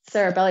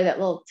cerebelli, that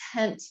little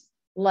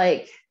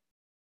tent-like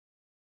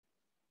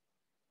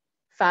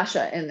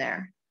fascia in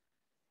there.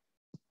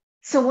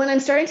 So when I'm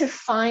starting to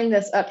find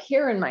this up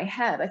here in my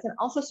head, I can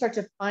also start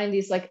to find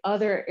these like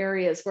other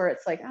areas where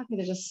it's like, okay,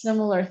 there's a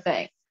similar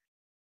thing.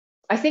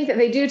 I think that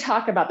they do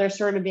talk about there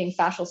sort of being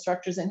fascial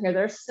structures in here.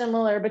 They're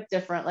similar but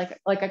different, like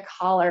a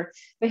collar,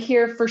 but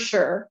here for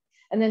sure.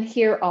 And then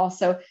here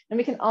also. And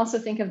we can also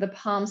think of the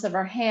palms of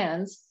our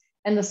hands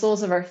and the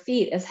soles of our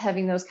feet as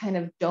having those kind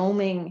of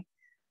doming.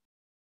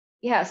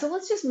 Yeah, so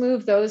let's just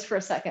move those for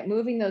a second,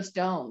 moving those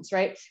domes,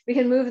 right? We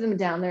can move them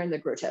down there in the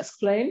grotesque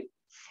plane.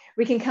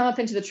 We can come up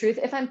into the truth.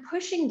 If I'm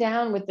pushing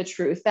down with the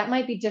truth, that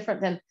might be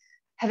different than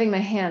having my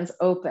hands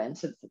open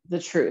to the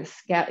truth,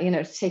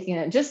 taking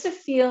it just to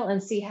feel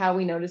and see how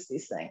we notice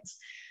these things.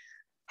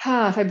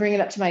 If I bring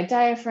it up to my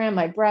diaphragm,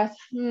 my breath,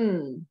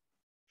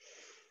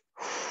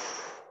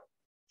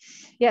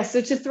 Yeah,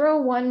 so to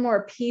throw one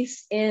more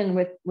piece in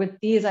with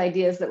these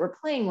ideas that we're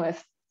playing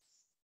with,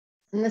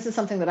 and this is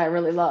something that I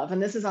really love,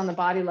 and this is on the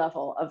body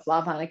level of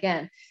Laban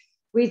again.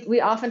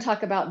 We often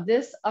talk about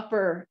this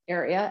upper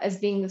area as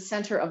being the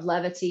center of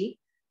levity,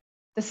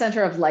 the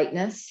center of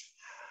lightness,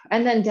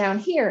 and then down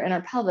here in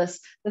our pelvis,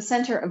 the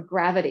center of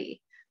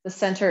gravity, the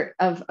center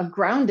of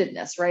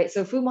groundedness, right?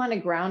 So if we want to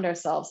ground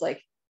ourselves,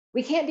 like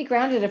we can't be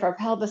grounded if our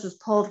pelvis is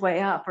pulled way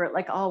up or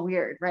like all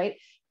weird, right?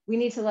 We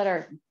need to let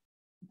our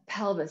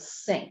pelvis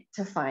sink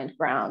to find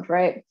ground,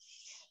 right?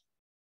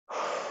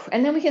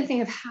 And then we can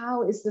think of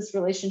how is this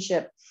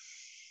relationship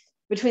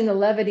between the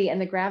levity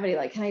and the gravity?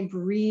 Like, can I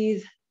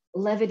breathe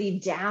levity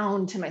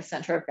down to my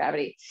center of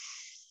gravity.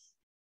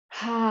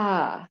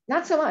 Not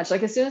so much.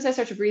 Like as soon as I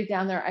start to breathe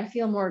down there, I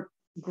feel more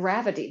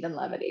gravity than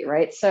levity,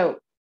 right? So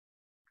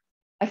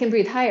I can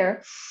breathe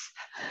higher.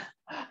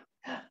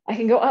 I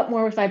can go up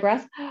more with my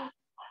breath.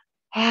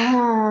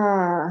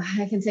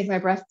 I can take my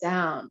breath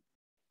down.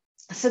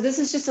 So this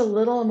is just a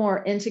little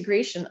more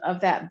integration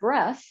of that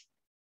breath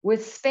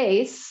with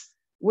space,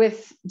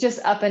 with just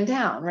up and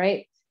down,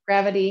 right?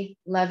 Gravity,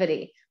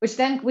 levity, which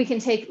then we can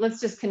take,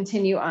 let's just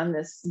continue on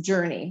this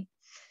journey.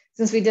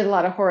 Since we did a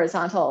lot of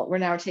horizontal, we're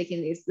now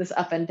taking this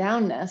up and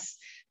downness.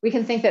 We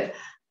can think that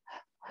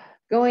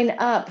going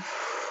up,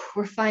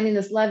 we're finding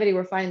this levity,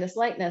 we're finding this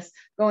lightness.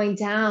 Going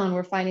down,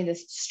 we're finding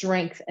this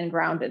strength and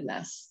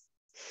groundedness.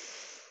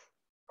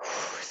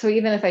 So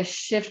even if I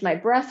shift my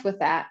breath with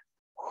that,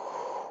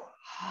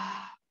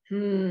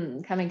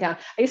 coming down.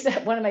 I used to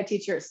have one of my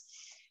teachers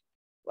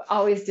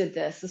always did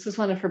this. This was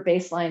one of her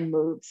baseline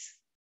moves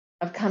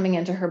of coming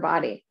into her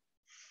body.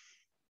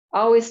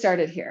 Always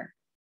started here.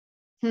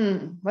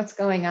 What's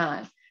going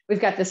on? We've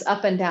got this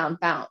up and down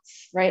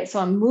bounce, right? So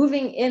I'm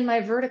moving in my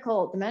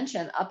vertical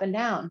dimension up and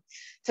down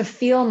to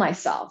feel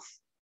myself.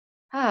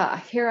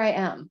 Here I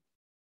am.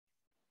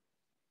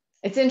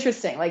 It's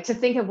interesting, like to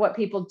think of what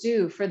people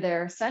do for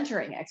their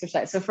centering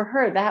exercise. So for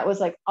her, that was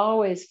like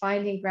always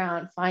finding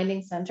ground,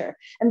 finding center.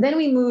 And then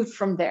we moved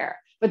from there.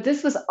 But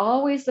this was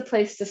always the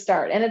place to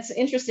start. And it's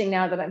interesting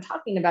now that I'm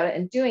talking about it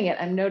and doing it,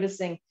 I'm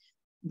noticing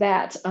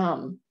that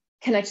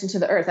connection to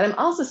the earth. And I'm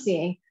also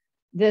seeing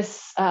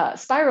this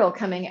spiral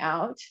coming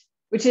out,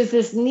 which is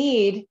this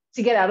need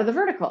to get out of the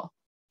vertical,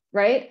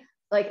 right?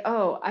 Like,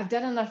 oh, I've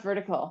done enough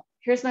vertical.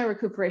 Here's my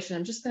recuperation.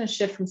 I'm just going to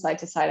shift from side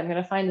to side. I'm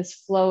going to find this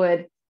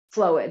fluid,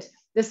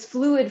 this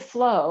fluid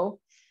flow,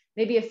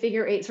 maybe a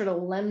figure 8 sort of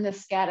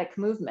lemniscatic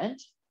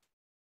movement.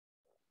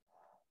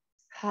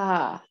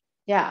 Yeah.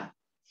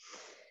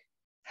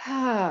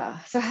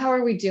 So how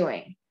are we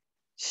doing?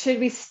 Should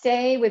we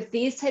stay with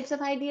these types of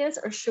ideas,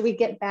 or should we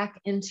get back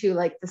into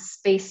like the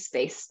space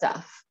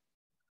stuff?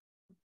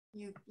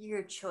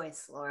 Your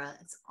choice, Laura.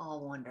 It's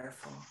all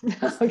wonderful.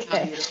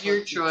 Okay.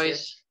 Your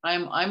choice.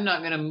 I'm not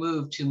going to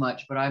move too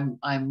much, but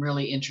I'm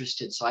really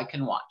interested, so I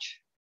can watch.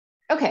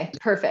 Okay,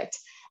 perfect.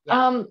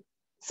 Yeah.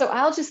 So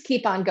I'll just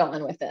keep on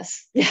going with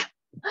this. Yeah.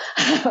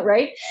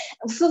 Right.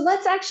 So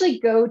let's actually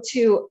go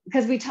to,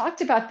 because we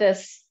talked about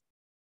this,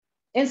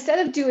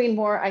 instead of doing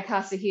more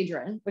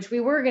icosahedron, which we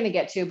were going to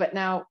get to, but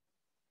now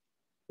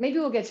maybe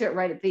we'll get to it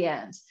right at the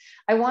end.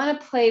 I want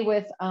to play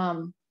with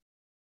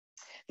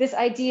this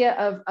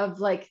idea of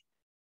like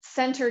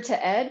center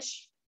to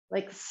edge,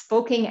 like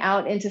spoking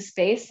out into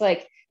space.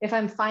 Like if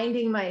I'm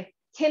finding my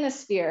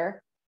kinesphere,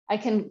 I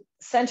can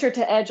center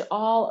to edge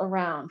all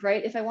around,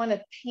 right? If I want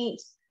to paint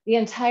the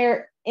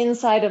entire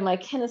inside of my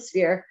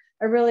kinesphere,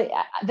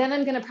 then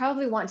I'm going to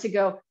probably want to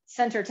go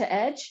center to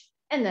edge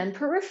and then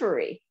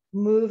periphery,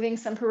 moving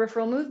some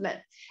peripheral movement.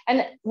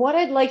 And what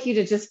I'd like you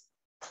to just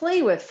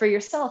play with for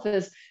yourself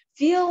is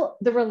feel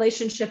the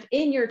relationship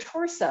in your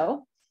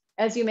torso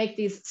as you make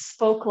these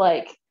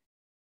spoke-like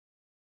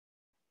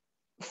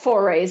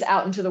forays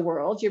out into the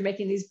world. You're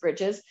making these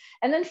bridges,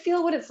 and then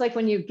feel what it's like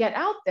when you get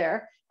out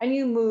there and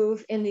you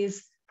move in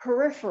these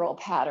peripheral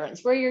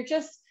patterns where you're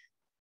just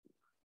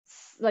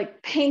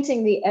like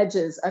painting the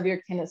edges of your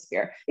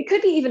kinesphere. It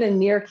could be even a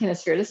near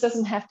kinesphere. This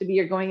doesn't have to be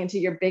you're going into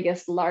your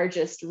biggest,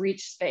 largest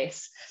reach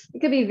space. It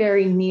could be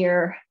very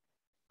near,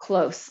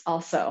 close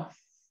also.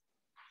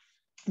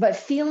 But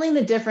feeling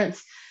the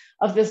difference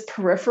of this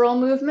peripheral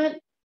movement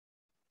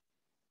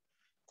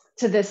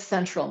to this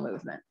central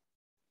movement.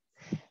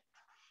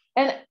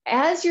 And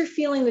as you're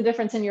feeling the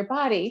difference in your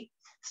body,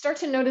 start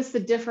to notice the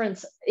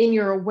difference in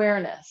your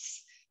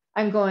awareness.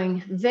 I'm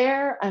going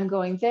there, I'm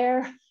going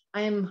there,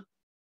 I am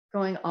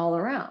going all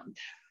around.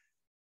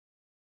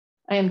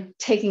 I am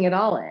taking it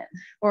all in,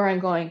 or I'm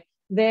going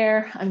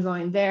there, I'm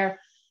going there,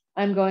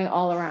 I'm going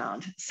all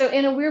around. So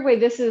in a weird way,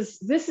 this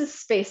is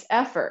space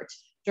effort,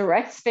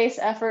 direct space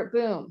effort,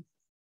 boom,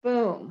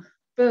 boom,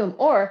 boom,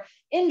 or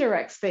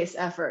indirect space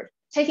effort,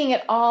 taking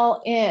it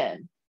all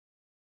in.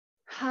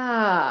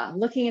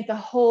 Looking at the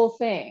whole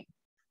thing,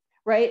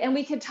 right? And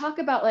we could talk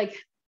about like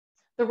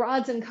the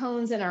rods and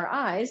cones in our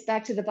eyes,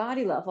 back to the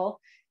body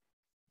level,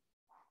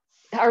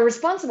 are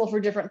responsible for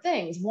different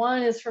things.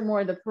 One is for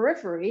more the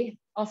periphery,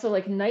 also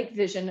like night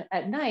vision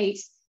at night.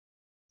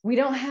 We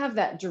don't have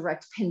that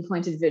direct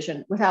pinpointed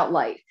vision without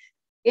light.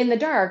 In the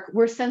dark,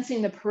 we're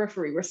sensing the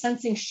periphery, we're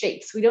sensing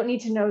shapes. We don't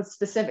need to know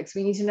specifics.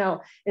 We need to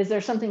know, is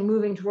there something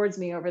moving towards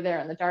me over there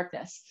in the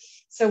darkness?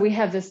 So we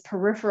have this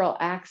peripheral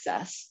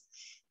access.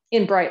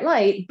 In bright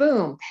light,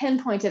 boom,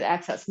 pinpointed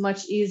access,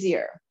 much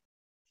easier.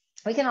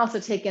 We can also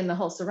take in the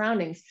whole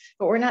surroundings,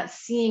 but we're not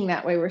seeing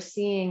that way. We're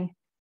seeing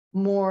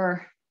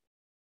more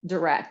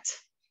direct,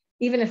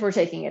 even if we're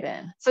taking it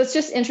in. So it's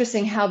just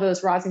interesting how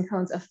those rods and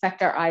cones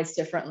affect our eyes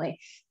differently.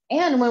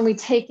 And when we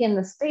take in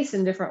the space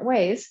in different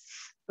ways,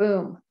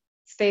 boom,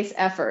 space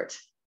effort,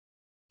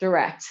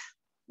 direct,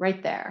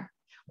 right there.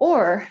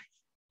 Or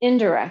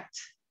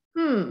indirect,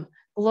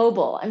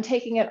 global, I'm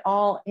taking it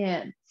all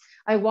in.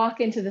 I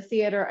walk into the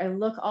theater, I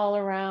look all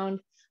around,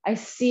 I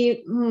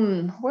see,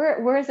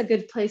 where is a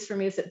good place for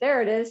me to sit?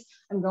 There it is,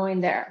 I'm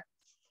going there,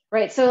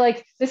 right? So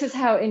like, this is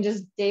how in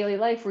just daily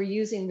life, we're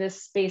using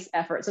this space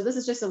effort. So this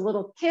is just a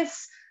little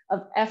kiss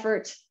of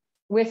effort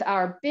with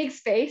our big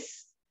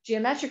space,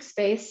 geometric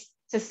space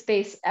to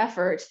space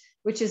effort,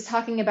 which is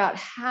talking about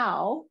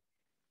how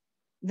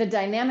the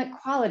dynamic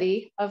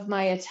quality of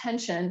my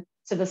attention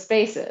to the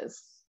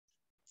spaces,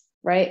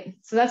 right?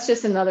 So that's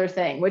just another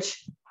thing,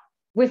 which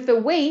with the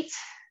weight,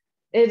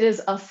 it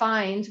is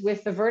affined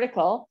with the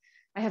vertical.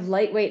 I have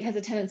lightweight has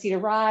a tendency to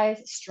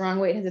rise, strong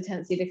weight has a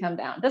tendency to come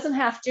down. Doesn't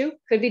have to,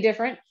 could be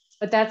different,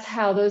 but that's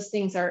how those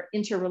things are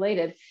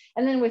interrelated.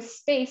 And then with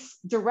space,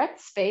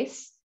 direct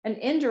space and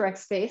indirect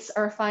space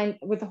are fine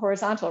with the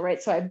horizontal,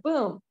 right? So I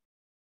boom,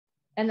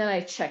 and then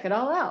I check it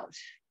all out.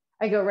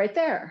 I go right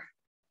there.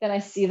 Then I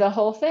see the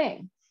whole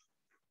thing.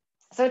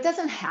 So it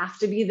doesn't have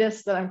to be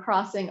this that I'm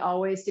crossing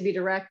always to be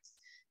direct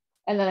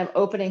and then I'm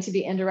opening to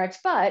be indirect.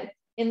 But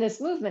in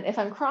this movement, if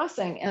I'm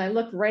crossing and I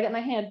look right at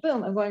my hand,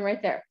 boom, I'm going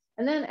right there.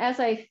 And then as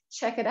I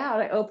check it out,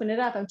 I open it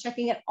up, I'm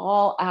checking it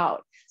all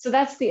out. So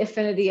that's the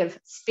affinity of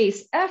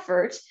space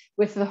effort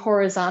with the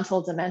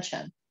horizontal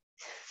dimension.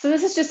 So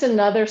this is just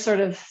another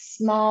sort of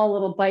small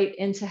little bite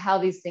into how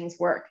these things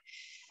work.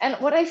 And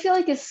what I feel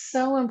like is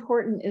so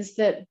important is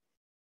that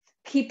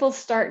people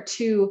start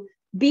to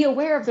be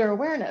aware of their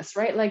awareness,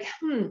 right? Like,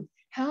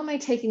 how am I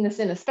taking this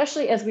in?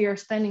 Especially as we are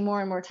spending more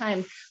and more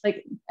time,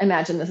 like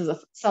imagine this is a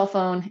cell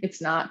phone,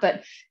 it's not,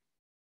 but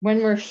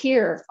when we're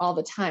here all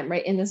the time,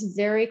 right? In this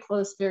very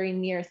close, very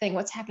near thing,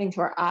 what's happening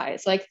to our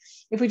eyes? Like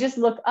if we just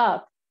look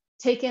up,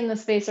 take in the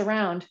space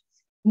around,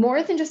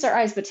 more than just our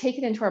eyes, but take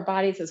it into our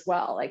bodies as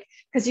well. Like,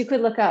 because you could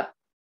look up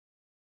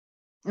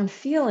and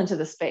feel into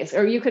the space,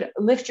 or you could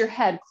lift your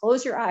head,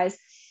 close your eyes,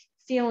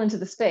 feel into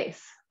the space.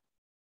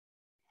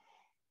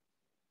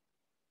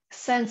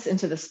 Sense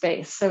into the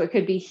space. So it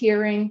could be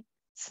hearing,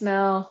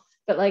 smell,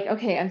 but like,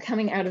 okay, I'm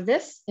coming out of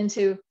this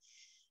into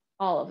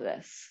all of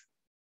this.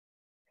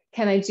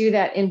 Can I do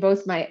that in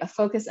both my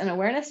focus and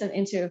awareness and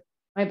into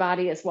my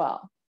body as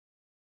well?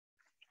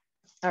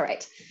 All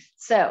right,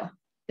 so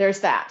there's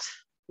that.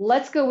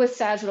 Let's go with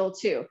sagittal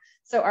too.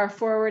 So our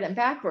forward and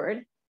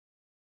backward,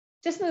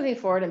 just moving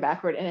forward and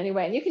backward in any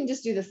way. And you can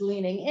just do this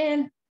leaning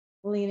in,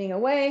 leaning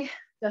away.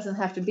 Doesn't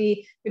have to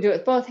be, you could do it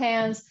with both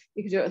hands,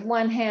 you could do it with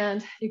one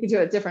hand, you could do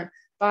it with different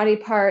body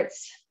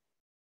parts,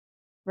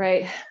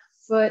 right?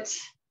 Foot,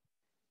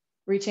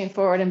 reaching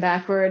forward and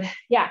backward.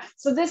 Yeah,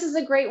 so this is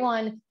a great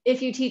one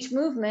if you teach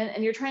movement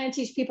and you're trying to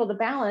teach people to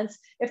balance.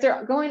 If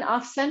they're going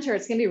off center,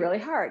 it's gonna be really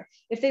hard.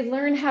 If they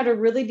learn how to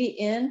really be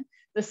in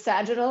the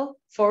sagittal,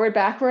 forward,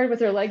 backward, with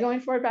their leg going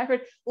forward,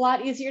 backward, a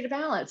lot easier to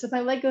balance. If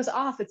my leg goes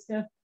off, it's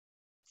gonna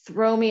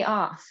throw me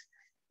off.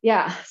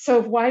 Yeah, so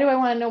why do I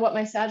wanna know what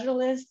my sagittal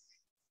is?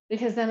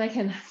 Because then I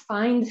can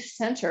find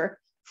center,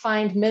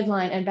 find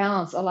midline and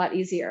balance a lot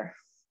easier.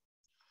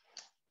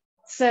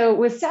 So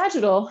with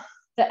sagittal,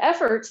 the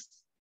effort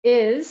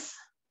is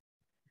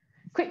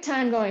quick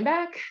time going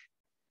back,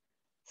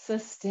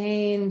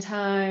 sustained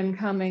time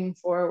coming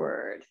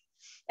forward.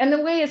 And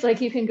the way is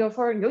like, you can go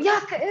forward and go,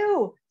 yuck,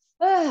 ew,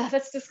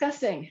 that's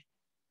disgusting.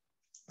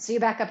 So you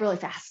back up really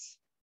fast.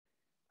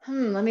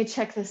 Let me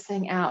check this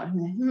thing out.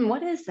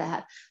 What is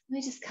that? Let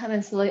me just come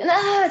in slowly.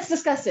 It's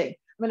disgusting.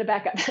 I'm gonna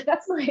back up.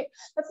 That's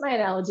my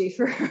analogy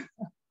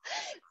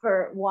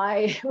for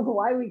why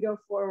we go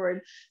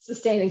forward,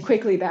 sustain, and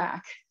quickly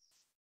back.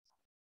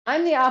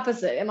 I'm the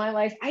opposite in my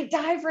life. I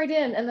dive right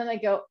in and then I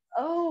go,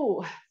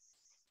 oh,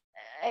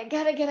 I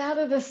gotta get out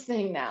of this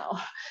thing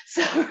now.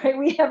 So right,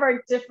 we have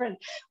our different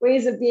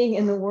ways of being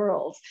in the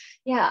world.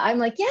 Yeah, I'm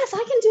like, yes, I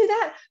can do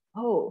that.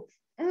 Oh,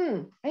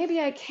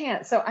 maybe I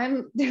can't. So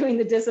I'm doing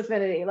the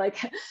disaffinity, like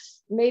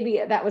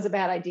maybe that was a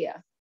bad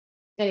idea.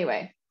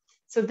 Anyway,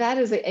 so that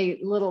is a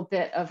little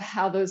bit of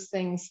how those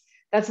things,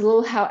 that's a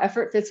little how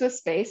effort fits with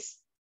space.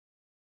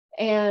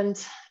 And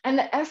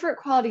the effort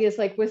quality is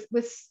like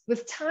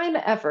with time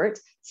effort,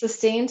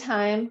 sustained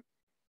time,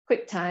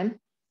 quick time,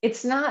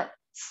 it's not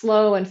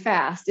slow and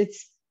fast,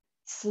 it's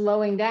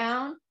slowing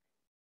down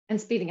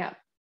and speeding up.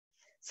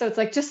 So it's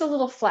like just a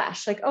little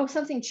flash, like, oh,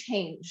 something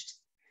changed.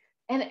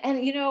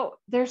 And you know,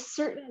 there's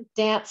certain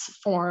dance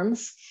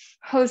forms.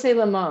 Jose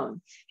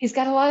Limon, he's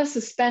got a lot of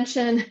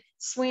suspension,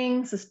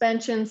 swing,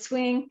 suspension,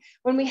 swing.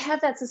 When we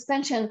have that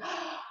suspension,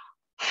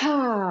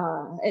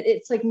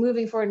 it's like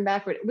moving forward and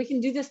backward. We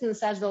can do this in the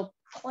sagittal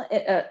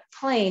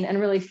plane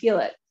and really feel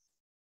it.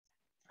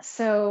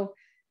 So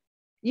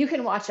you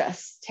can watch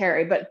us,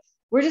 Terry, but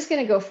we're just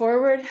going to go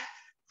forward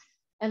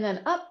and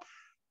then up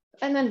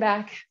and then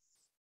back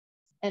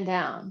and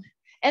down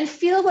and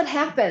feel what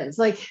happens.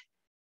 Like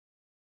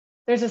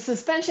there's a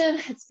suspension,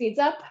 it speeds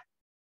up,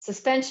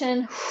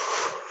 suspension,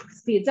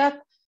 speeds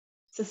up,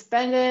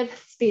 suspended,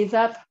 speeds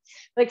up.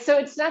 Like, so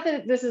it's not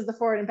that this is the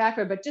forward and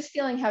backward, but just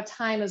feeling how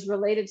time is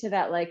related to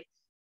that. Like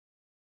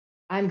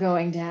I'm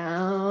going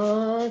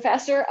down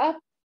faster, up,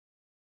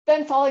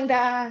 then falling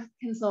back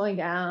and slowing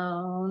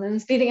down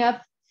and speeding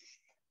up.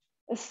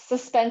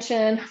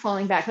 suspension,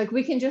 falling back. Like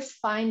we can just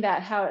find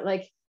that how it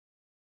like,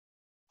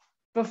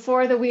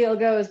 before the wheel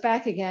goes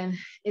back again,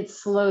 it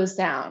slows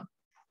down.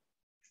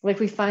 Like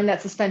we find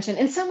that suspension.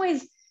 In some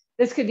ways,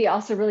 this could be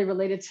also really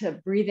related to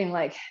breathing,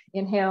 like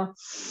inhale,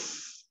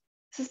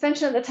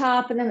 suspension at the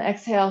top, and then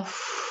exhale,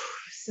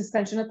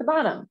 suspension at the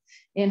bottom.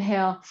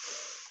 Inhale,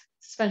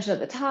 suspension at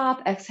the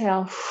top,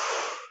 exhale,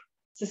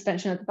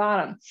 suspension at the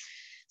bottom.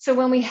 So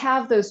when we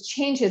have those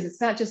changes,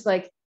 it's not just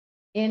like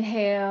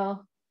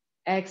inhale,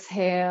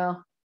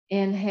 exhale,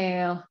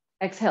 inhale,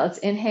 exhale. It's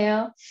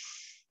inhale,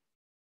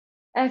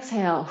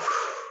 exhale,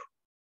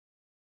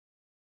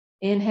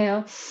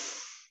 inhale.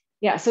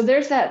 Yeah, so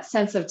there's that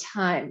sense of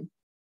time.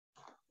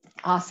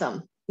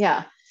 Awesome.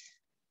 Yeah.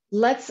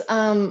 Let's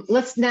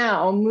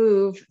now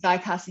move the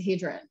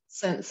icosahedron,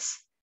 since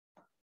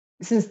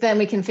then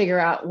we can figure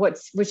out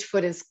which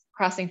foot is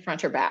crossing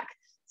front or back.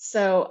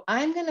 So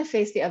I'm going to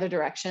face the other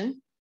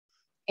direction.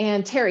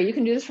 And Terry, you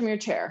can do this from your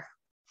chair.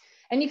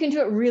 And you can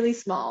do it really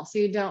small. So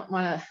you don't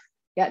want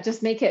to,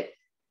 just make it,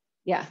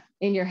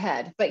 in your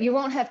head. But you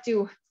won't have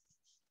to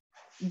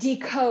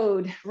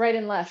decode right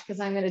and left, because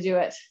I'm going to do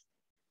it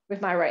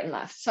with my right and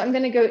left. So I'm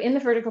going to go in the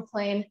vertical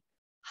plane,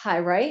 high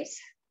right,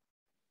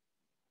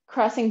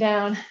 crossing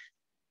down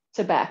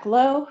to back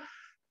low,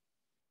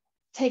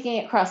 taking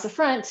it across the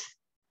front,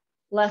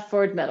 left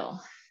forward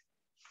middle,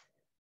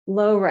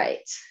 low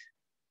right,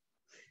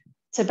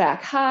 to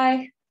back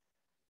high,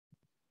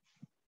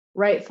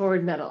 right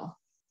forward middle,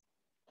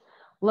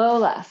 low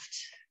left,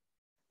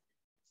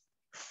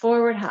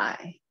 forward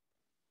high,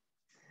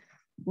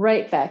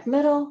 right back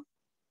middle,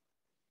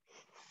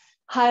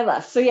 high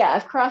left. So yeah,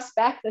 I've crossed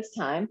back this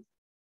time,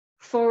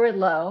 forward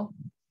low,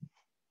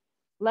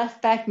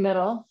 left back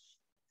middle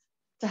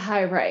to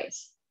high right.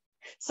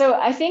 So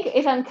I think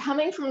if I'm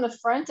coming from the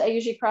front, I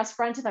usually cross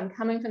front. If I'm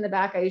coming from the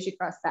back, I usually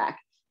cross back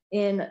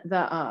in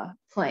the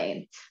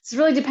plane. It's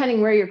really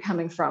depending where you're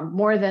coming from,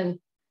 more than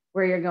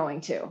where you're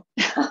going to.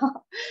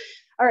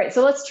 All right,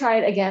 so let's try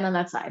it again on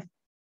that side.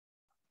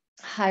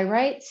 High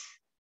right,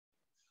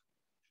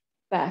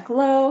 back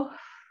low,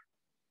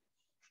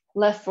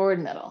 left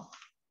forward middle,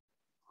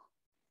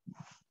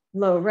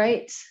 low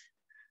right,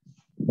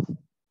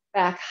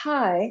 back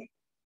high,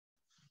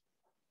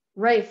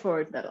 right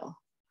forward middle,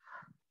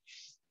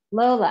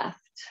 low left,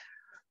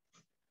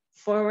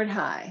 forward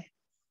high,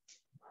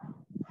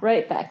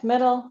 right back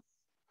middle,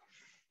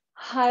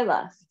 high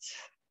left,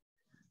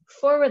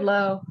 forward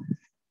low,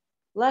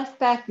 left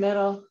back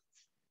middle,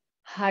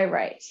 high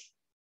right.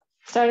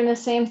 Starting the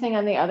same thing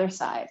on the other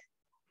side.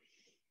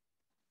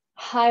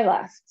 High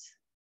left,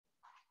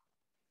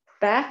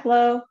 back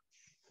low,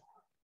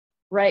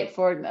 right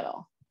forward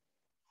middle,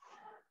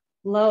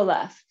 low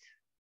left,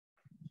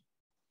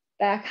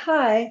 back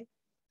high,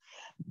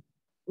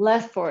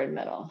 left forward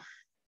middle,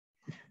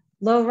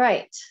 low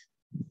right,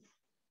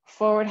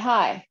 forward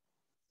high,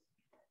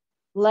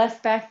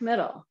 left back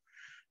middle,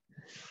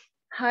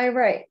 high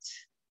right,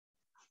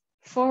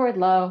 forward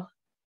low,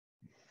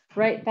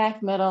 right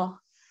back middle,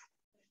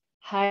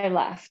 high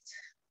left.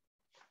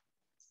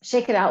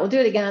 Shake it out. We'll do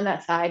it again on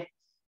that side.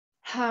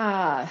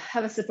 Have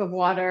a sip of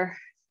water.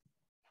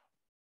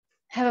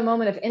 Have a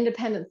moment of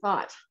independent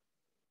thought.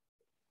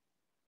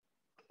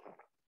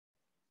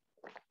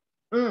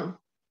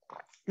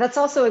 That's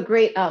also a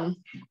great,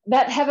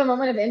 that have a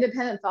moment of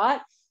independent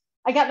thought.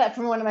 I got that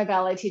from one of my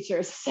ballet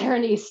teachers, Sarah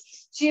Neese.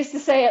 She used to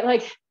say it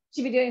like,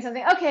 she'd be doing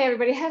something. Okay,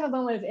 everybody have a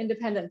moment of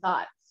independent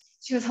thought.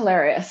 She was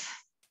hilarious.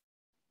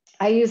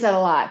 I use that a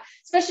lot,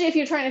 especially if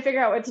you're trying to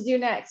figure out what to do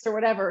next or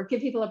whatever,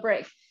 give people a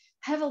break.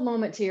 Have a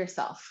moment to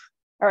yourself.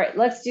 All right,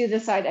 let's do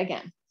this side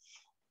again.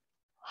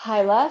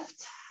 High left,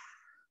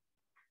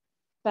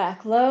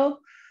 back low,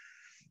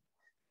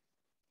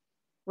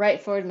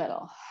 right forward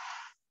middle,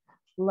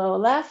 low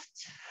left,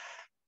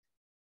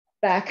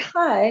 back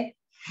high,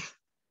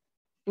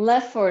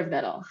 left forward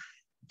middle,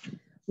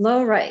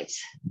 low right,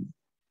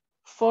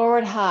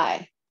 forward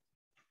high,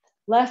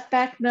 left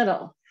back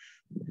middle,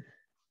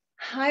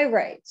 high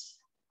right,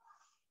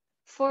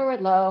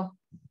 forward low,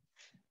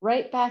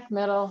 right back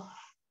middle,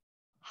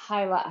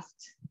 high left.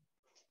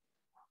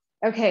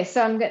 Okay,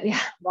 so I'm gonna,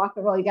 rock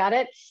and roll, you got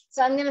it?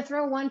 So I'm gonna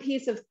throw one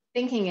piece of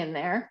thinking in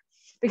there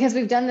because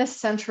we've done this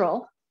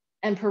central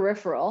and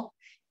peripheral.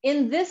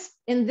 In this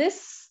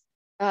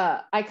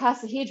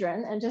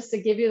icosahedron, and just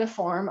to give you the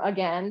form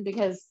again,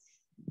 because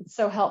it's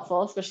so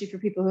helpful, especially for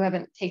people who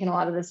haven't taken a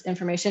lot of this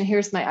information.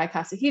 Here's my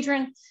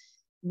icosahedron.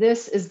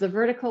 This is the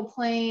vertical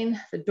plane,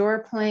 the door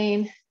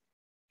plane.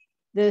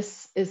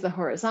 This is the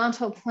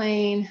horizontal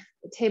plane,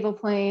 the table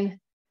plane.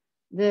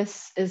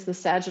 This is the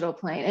sagittal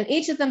plane. And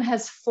each of them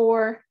has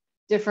 4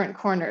 different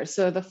corners.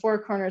 So the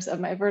 4 corners of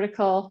my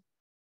vertical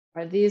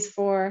are these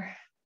 4.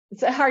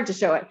 It's hard to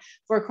show it.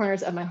 4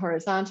 corners of my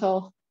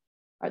horizontal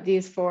are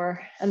these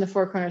 4, and the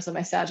 4 corners of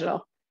my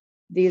sagittal,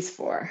 these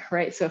 4,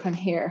 right? So if I'm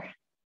here,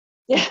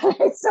 yeah,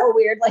 it's so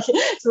weird, like to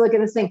look at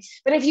this thing.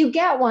 But if you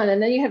get one,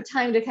 and then you have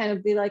time to kind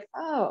of be like,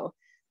 oh,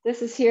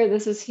 this is here,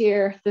 this is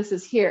here, this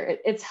is here,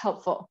 it's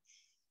helpful.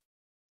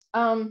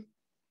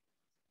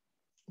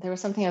 there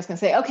was something I was going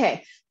to say.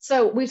 Okay,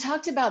 so we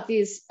talked about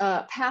these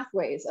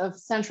pathways of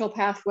central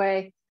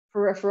pathway,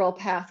 peripheral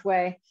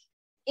pathway.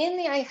 In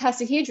the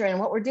icosahedron,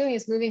 what we're doing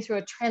is moving through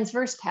a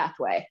transverse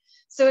pathway.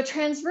 So a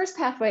transverse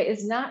pathway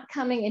is not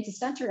coming into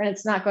center and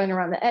it's not going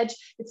around the edge.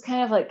 It's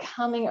kind of like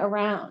coming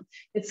around.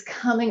 It's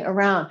coming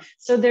around.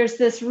 So there's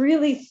this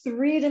really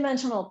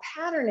three-dimensional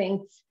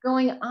patterning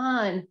going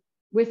on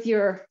with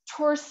your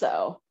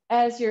torso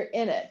as you're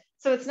in it.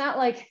 So it's not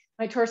like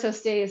my torso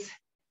stays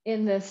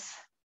in this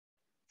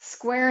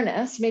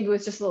squareness, maybe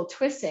with just a little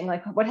twisting,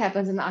 like what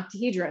happens in the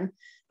octahedron.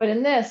 But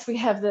in this, we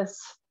have this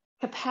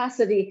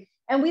capacity.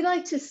 And we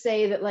like to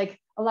say that like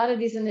a lot of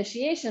these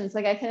initiations,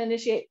 like I can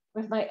initiate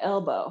with my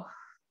elbow,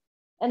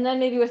 and then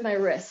maybe with my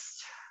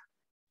wrist,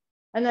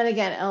 and then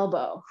again,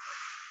 elbow,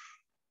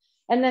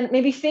 and then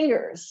maybe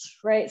fingers,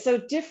 right? So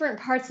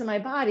different parts of my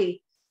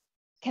body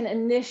can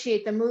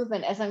initiate the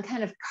movement as I'm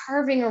kind of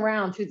carving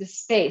around through the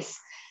space.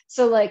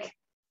 So like,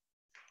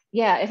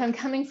 yeah, if I'm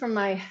coming from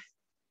my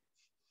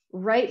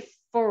right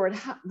forward,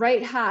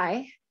 right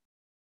high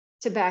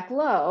to back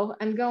low,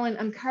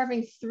 I'm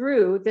carving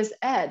through this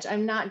edge.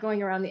 I'm not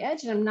going around the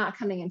edge and I'm not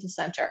coming into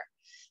center.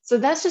 So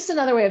that's just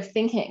another way of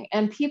thinking.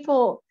 And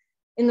people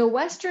in the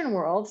Western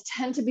world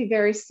tend to be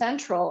very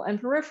central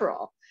and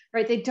peripheral,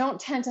 right? They don't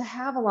tend to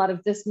have a lot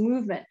of this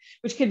movement,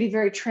 which could be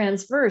very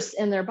transverse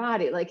in their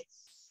body. Like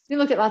if you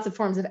look at lots of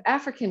forms of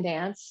African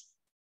dance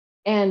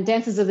and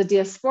dances of the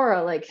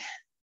diaspora, like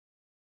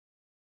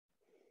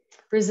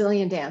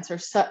Brazilian dance or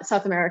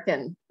South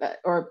American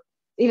or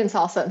even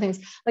salsa and things,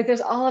 like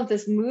there's all of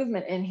this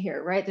movement in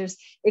here, right?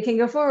 It can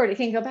go forward, it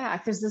can go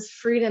back. There's this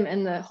freedom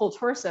in the whole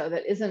torso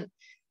that isn't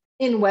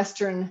in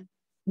Western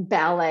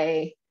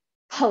ballet,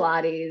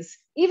 Pilates,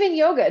 even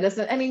yoga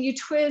doesn't. I mean, you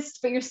twist,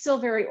 but you're still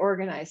very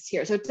organized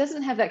here. So it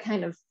doesn't have that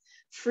kind of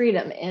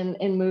freedom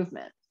in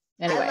movement.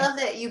 Anyway. I love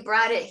that you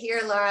brought it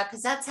here, Laura,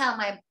 because that's how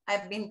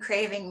I've been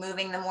craving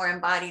moving the more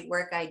embodied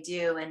work I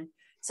do. And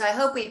so I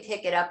hope we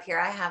pick it up here.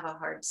 I have a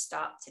hard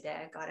stop today.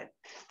 I got it.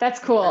 That's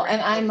cool.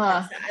 And I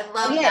love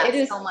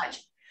that so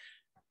much.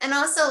 And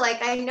also, like,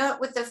 I know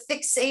with the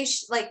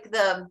fixation, like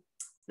the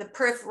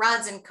peripheral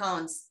rods and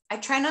cones, I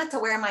try not to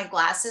wear my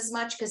glasses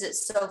much because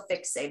it's so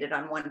fixated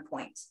on one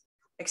point,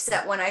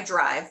 except when I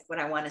drive, when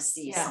I want to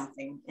see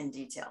something in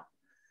detail.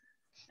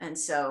 And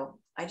so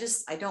I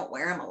don't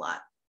wear them a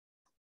lot.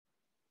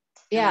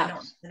 Yeah.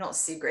 I don't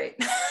see great,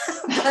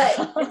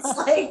 but it's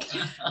like,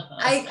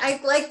 I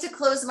like to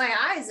close my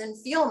eyes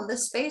and feel the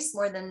space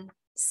more than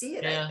see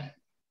it. Yeah.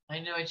 I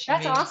know what you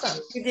That's mean.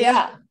 awesome.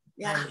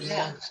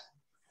 Yeah.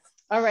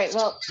 All right.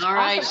 Well, all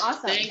right.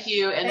 Awesome. Thank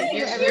you. And Thank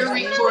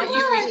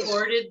you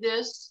recorded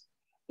this?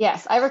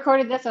 Yes, I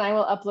recorded this and I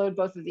will upload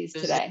both of these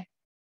today.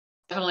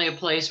 Definitely a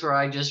place where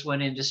I just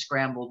went into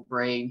scrambled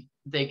brain.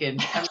 They can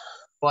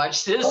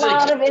watch this. A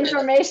lot of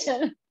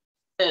information.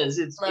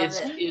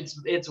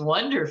 It's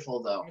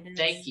wonderful though.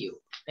 Thank you.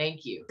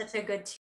 Such a good